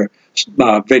another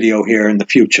video here in the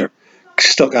future.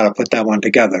 Still got to put that one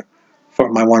together for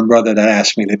my one brother that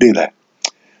asked me to do that.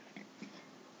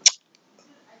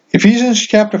 Ephesians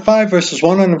chapter 5, verses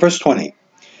 1 on to verse 20.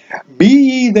 Be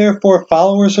ye therefore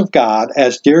followers of God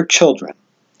as dear children,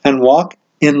 and walk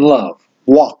in love,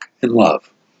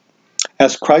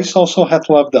 as Christ also hath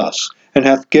loved us, and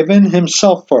hath given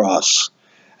himself for us,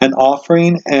 an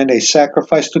offering and a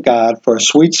sacrifice to God for a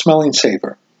sweet-smelling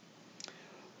savor.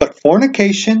 But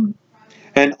fornication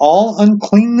and all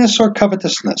uncleanness or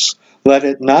covetousness, let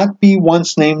it not be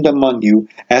once named among you,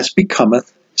 as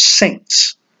becometh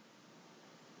saints.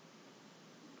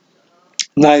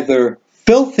 Neither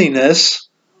filthiness,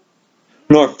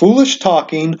 nor foolish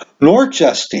talking, nor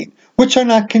jesting, which are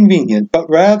not convenient, but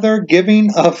rather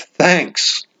giving of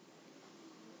thanks.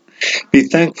 Be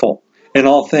thankful in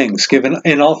all things.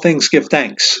 In all things give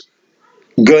thanks.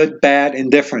 Good, bad,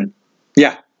 indifferent.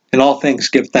 Yeah, in all things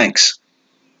give thanks.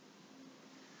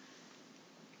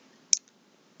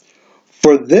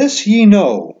 For this ye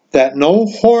know, that no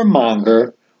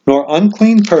whoremonger, nor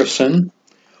unclean person,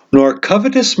 nor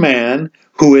covetous man,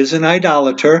 who is an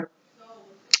idolater,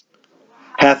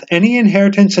 hath any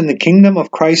inheritance in the kingdom of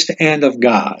Christ and of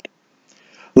God.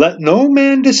 Let no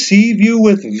man deceive you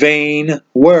with vain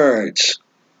words.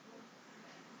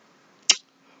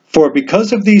 For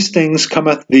because of these things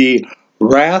cometh the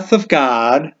wrath of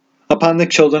God upon the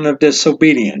children of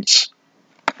disobedience.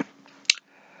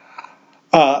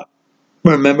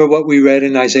 Remember what we read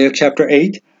in Isaiah chapter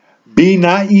 8? Be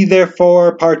not ye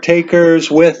therefore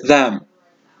partakers with them.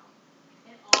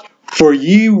 For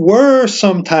ye were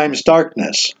sometimes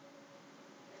darkness,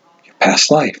 your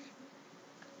past life.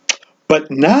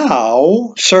 But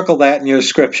now, circle that in your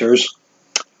scriptures,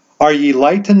 are ye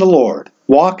light in the Lord.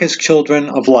 Walk as children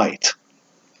of light.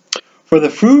 For the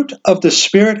fruit of the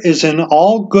Spirit is in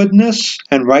all goodness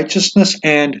and righteousness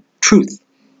and truth,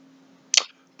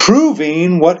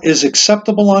 proving what is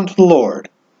acceptable unto the Lord.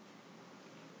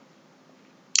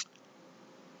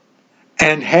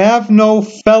 And have no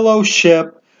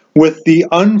fellowship with the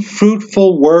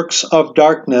unfruitful works of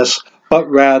darkness, but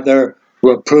rather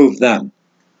reprove them.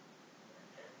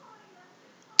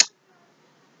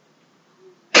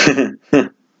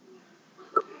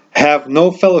 Have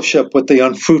no fellowship with the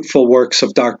unfruitful works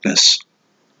of darkness.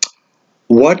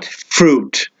 What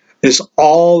fruit is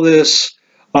all this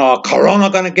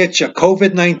Corona going to get you,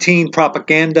 COVID-19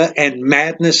 propaganda and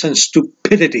madness and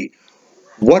stupidity?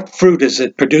 What fruit is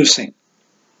it producing?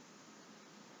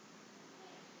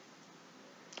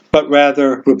 But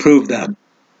rather reprove them.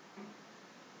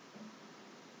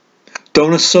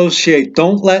 Don't associate,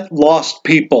 don't let lost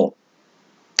people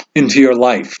into your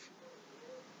life.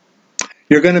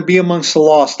 You're going to be amongst the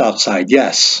lost outside,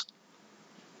 yes.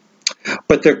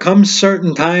 But there comes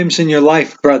certain times in your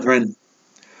life, brethren,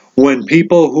 when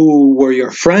people who were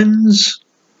your friends,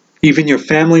 even your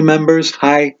family members,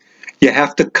 you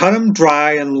have to cut them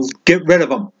dry and get rid of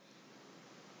them.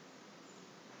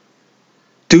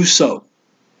 Do so.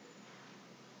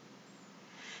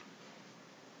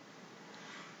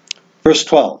 Verse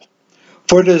 12.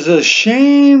 For it is a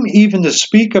shame even to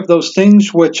speak of those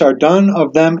things which are done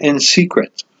of them in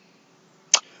secret.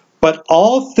 But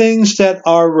all things that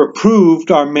are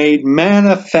reproved are made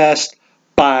manifest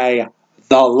by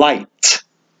the light.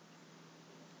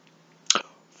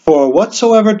 For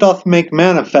whatsoever doth make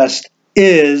manifest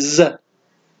is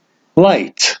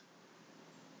light.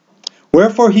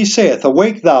 Wherefore he saith,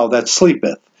 Awake thou that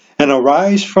sleepeth, and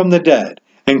arise from the dead,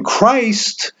 and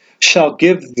Christ shall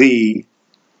give thee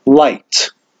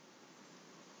light.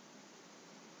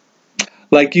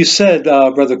 Like you said,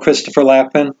 Brother Christopher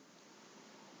Lappin,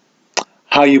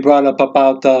 how you brought up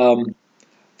about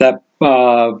that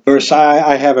verse.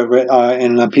 I have it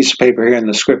in a piece of paper here in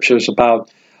the scriptures about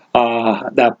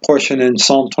that portion in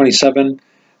Psalm 27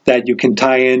 that you can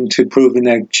tie into proving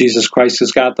that Jesus Christ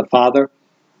is God the Father.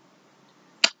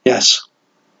 Yes.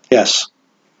 Yes.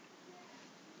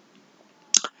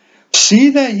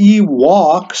 See that ye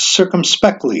walk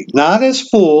circumspectly, not as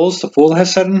fools. The fool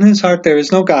has said in his heart, there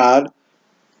is no God,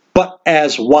 but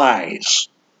as wise,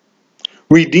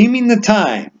 redeeming the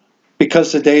time,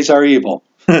 because the days are evil.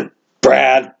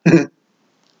 Brad,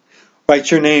 write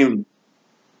your name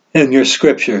in your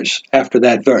scriptures after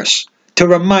that verse to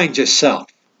remind yourself.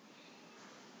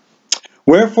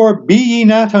 Wherefore be ye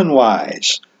not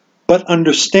unwise, but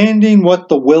understanding what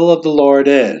the will of the Lord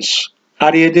is.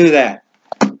 How do you do that?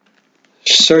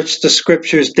 Search the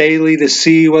scriptures daily to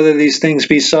see whether these things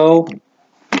be so.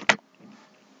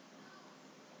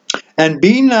 And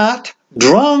be not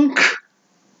drunk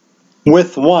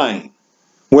with wine,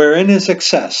 wherein is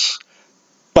excess,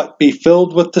 but be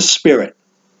filled with the Spirit.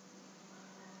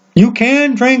 You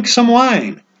can drink some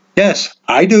wine. Yes,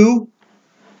 I do.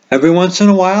 Every once in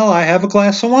a while I have a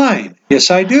glass of wine.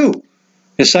 Yes, I do.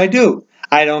 Yes, I do.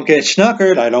 I don't get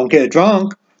snookered. I don't get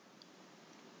drunk.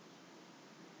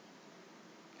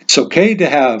 It's okay to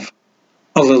have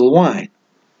a little wine.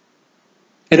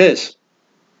 It is.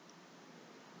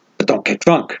 But don't get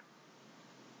drunk.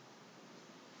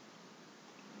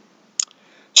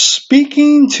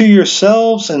 Speaking to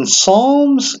yourselves in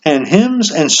psalms and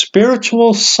hymns and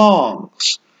spiritual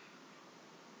songs,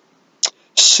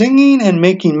 singing and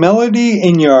making melody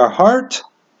in your heart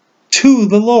to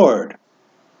the Lord,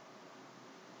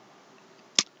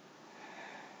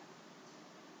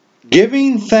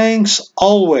 giving thanks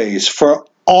always for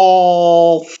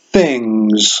all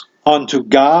things unto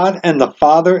God and the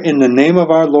Father in the name of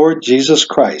our Lord Jesus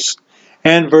Christ.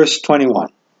 And verse 21.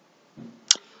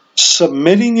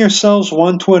 Submitting yourselves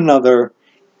one to another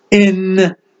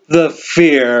in the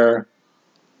fear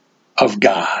of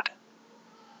God.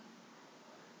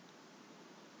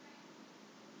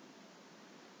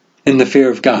 In the fear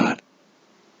of God.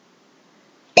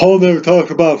 Paul never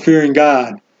talked about fearing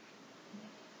God.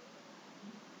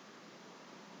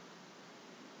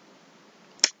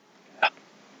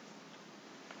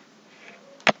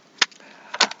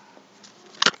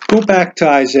 Go back to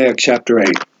Isaiah chapter 8.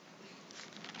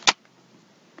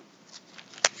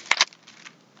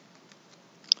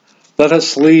 Let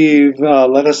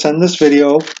us end this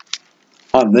video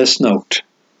on this note.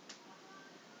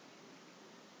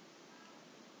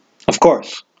 Of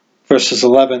course, verses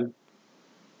 11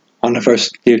 on to verse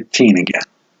 13 again.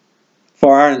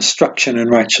 For our instruction in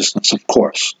righteousness, of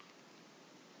course.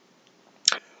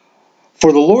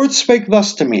 For the Lord spake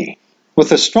thus to me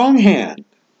with a strong hand,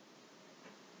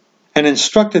 and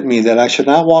instructed me that I should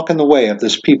not walk in the way of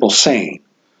this people, saying,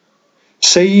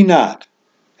 Say ye not,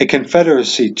 a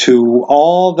confederacy to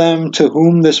all them to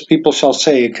whom this people shall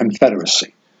say a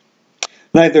confederacy.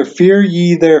 Neither fear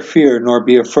ye their fear, nor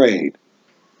be afraid.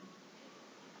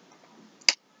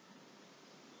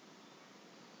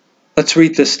 Let's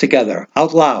read this together,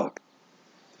 out loud.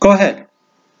 Go ahead.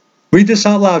 Read this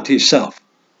out loud to yourself.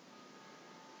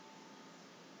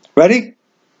 Ready?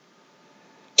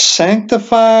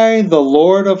 Sanctify the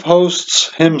Lord of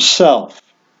hosts himself,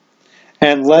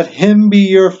 and let him be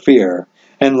your fear,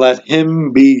 and let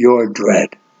him be your dread.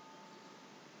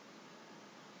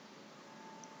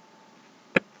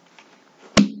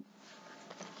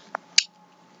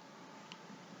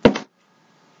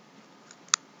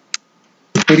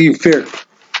 Who do you fear?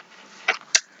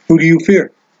 Who do you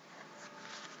fear?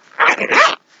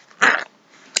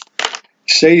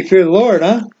 Say you fear the Lord,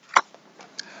 huh?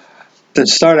 Then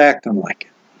start acting like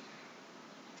it.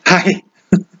 Hi.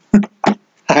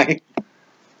 Hi.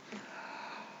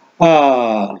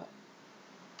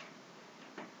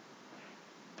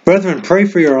 Brethren, pray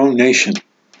for your own nation.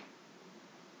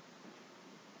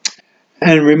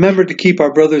 And remember to keep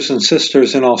our brothers and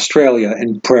sisters in Australia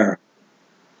in prayer.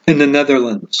 In the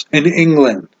Netherlands, in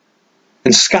England,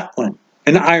 in Scotland,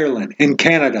 in Ireland, in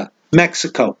Canada,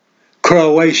 Mexico,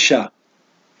 Croatia,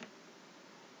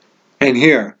 and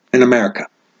here in America.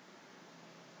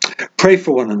 Pray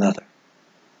for one another.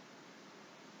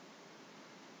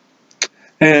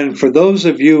 And for those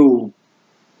of you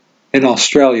in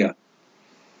Australia,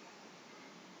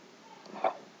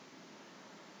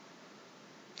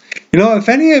 you know, if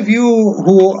any of you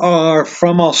who are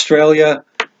from Australia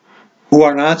who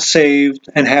are not saved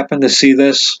and happen to see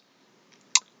this,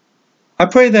 I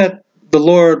pray that the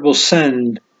Lord will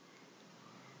send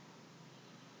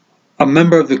a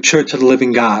member of the Church of the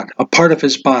Living God, a part of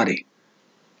his body.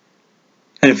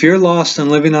 And if you're lost and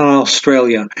living in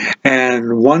Australia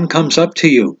and one comes up to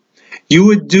you, you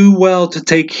would do well to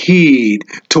take heed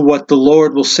to what the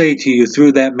Lord will say to you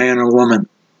through that man or woman.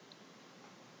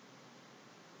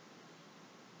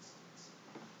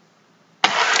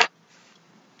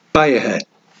 Bow your head.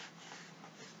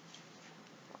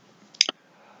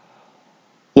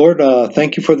 Lord,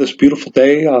 thank you for this beautiful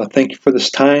day. Thank you for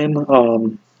this time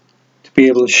to be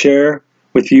able to share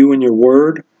with you and your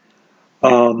word.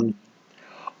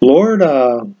 Lord,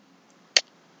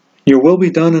 your will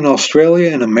be done in Australia,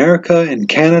 in America, in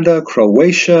Canada,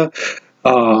 Croatia,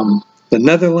 the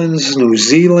Netherlands, New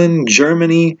Zealand,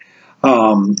 Germany,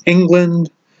 England,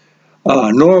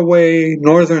 Norway,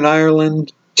 Northern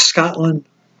Ireland, Scotland.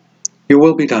 Your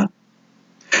will be done.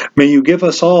 May you give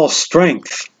us all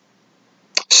strength.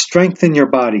 Strengthen your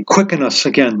body. Quicken us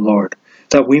again, Lord,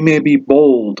 that we may be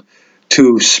bold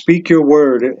to speak your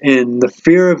word in the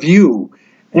fear of you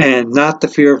and not the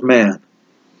fear of man.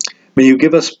 May you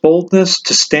give us boldness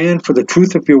to stand for the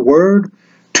truth of your word,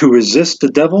 to resist the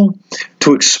devil,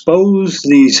 to expose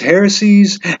these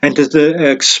heresies, and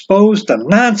to expose the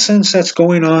nonsense that's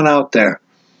going on out there.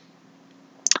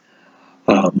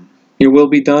 Your will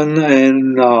be done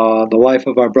in the life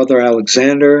of our brother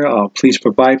Alexander. Please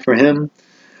provide for him.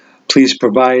 Please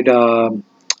provide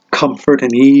comfort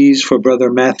and ease for Brother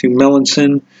Matthew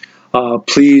Melanson.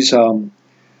 Please,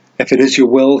 if it is your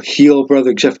will, heal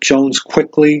Brother Jeff Jones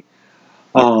quickly.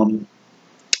 Oh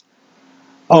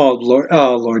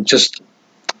Lord, just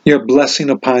your blessing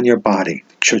upon your body,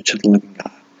 the Church of the Living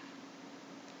God.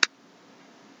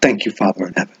 Thank you, Father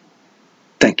in heaven.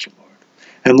 Thank you, Lord.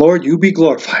 And Lord, you be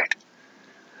glorified.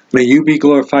 May you be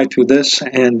glorified through this,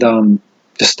 and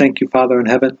just thank you, Father in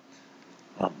heaven.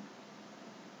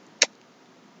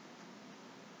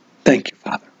 Thank you,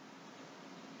 Father.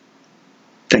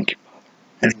 Thank you, Father.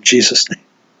 And in Jesus' name,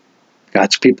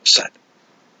 God's people said,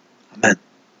 Amen.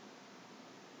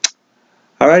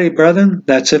 Alrighty, brethren,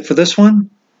 that's it for this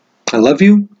one. I love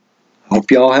you. I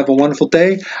hope you all have a wonderful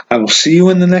day. I will see you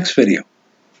in the next video.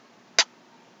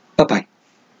 Bye-bye.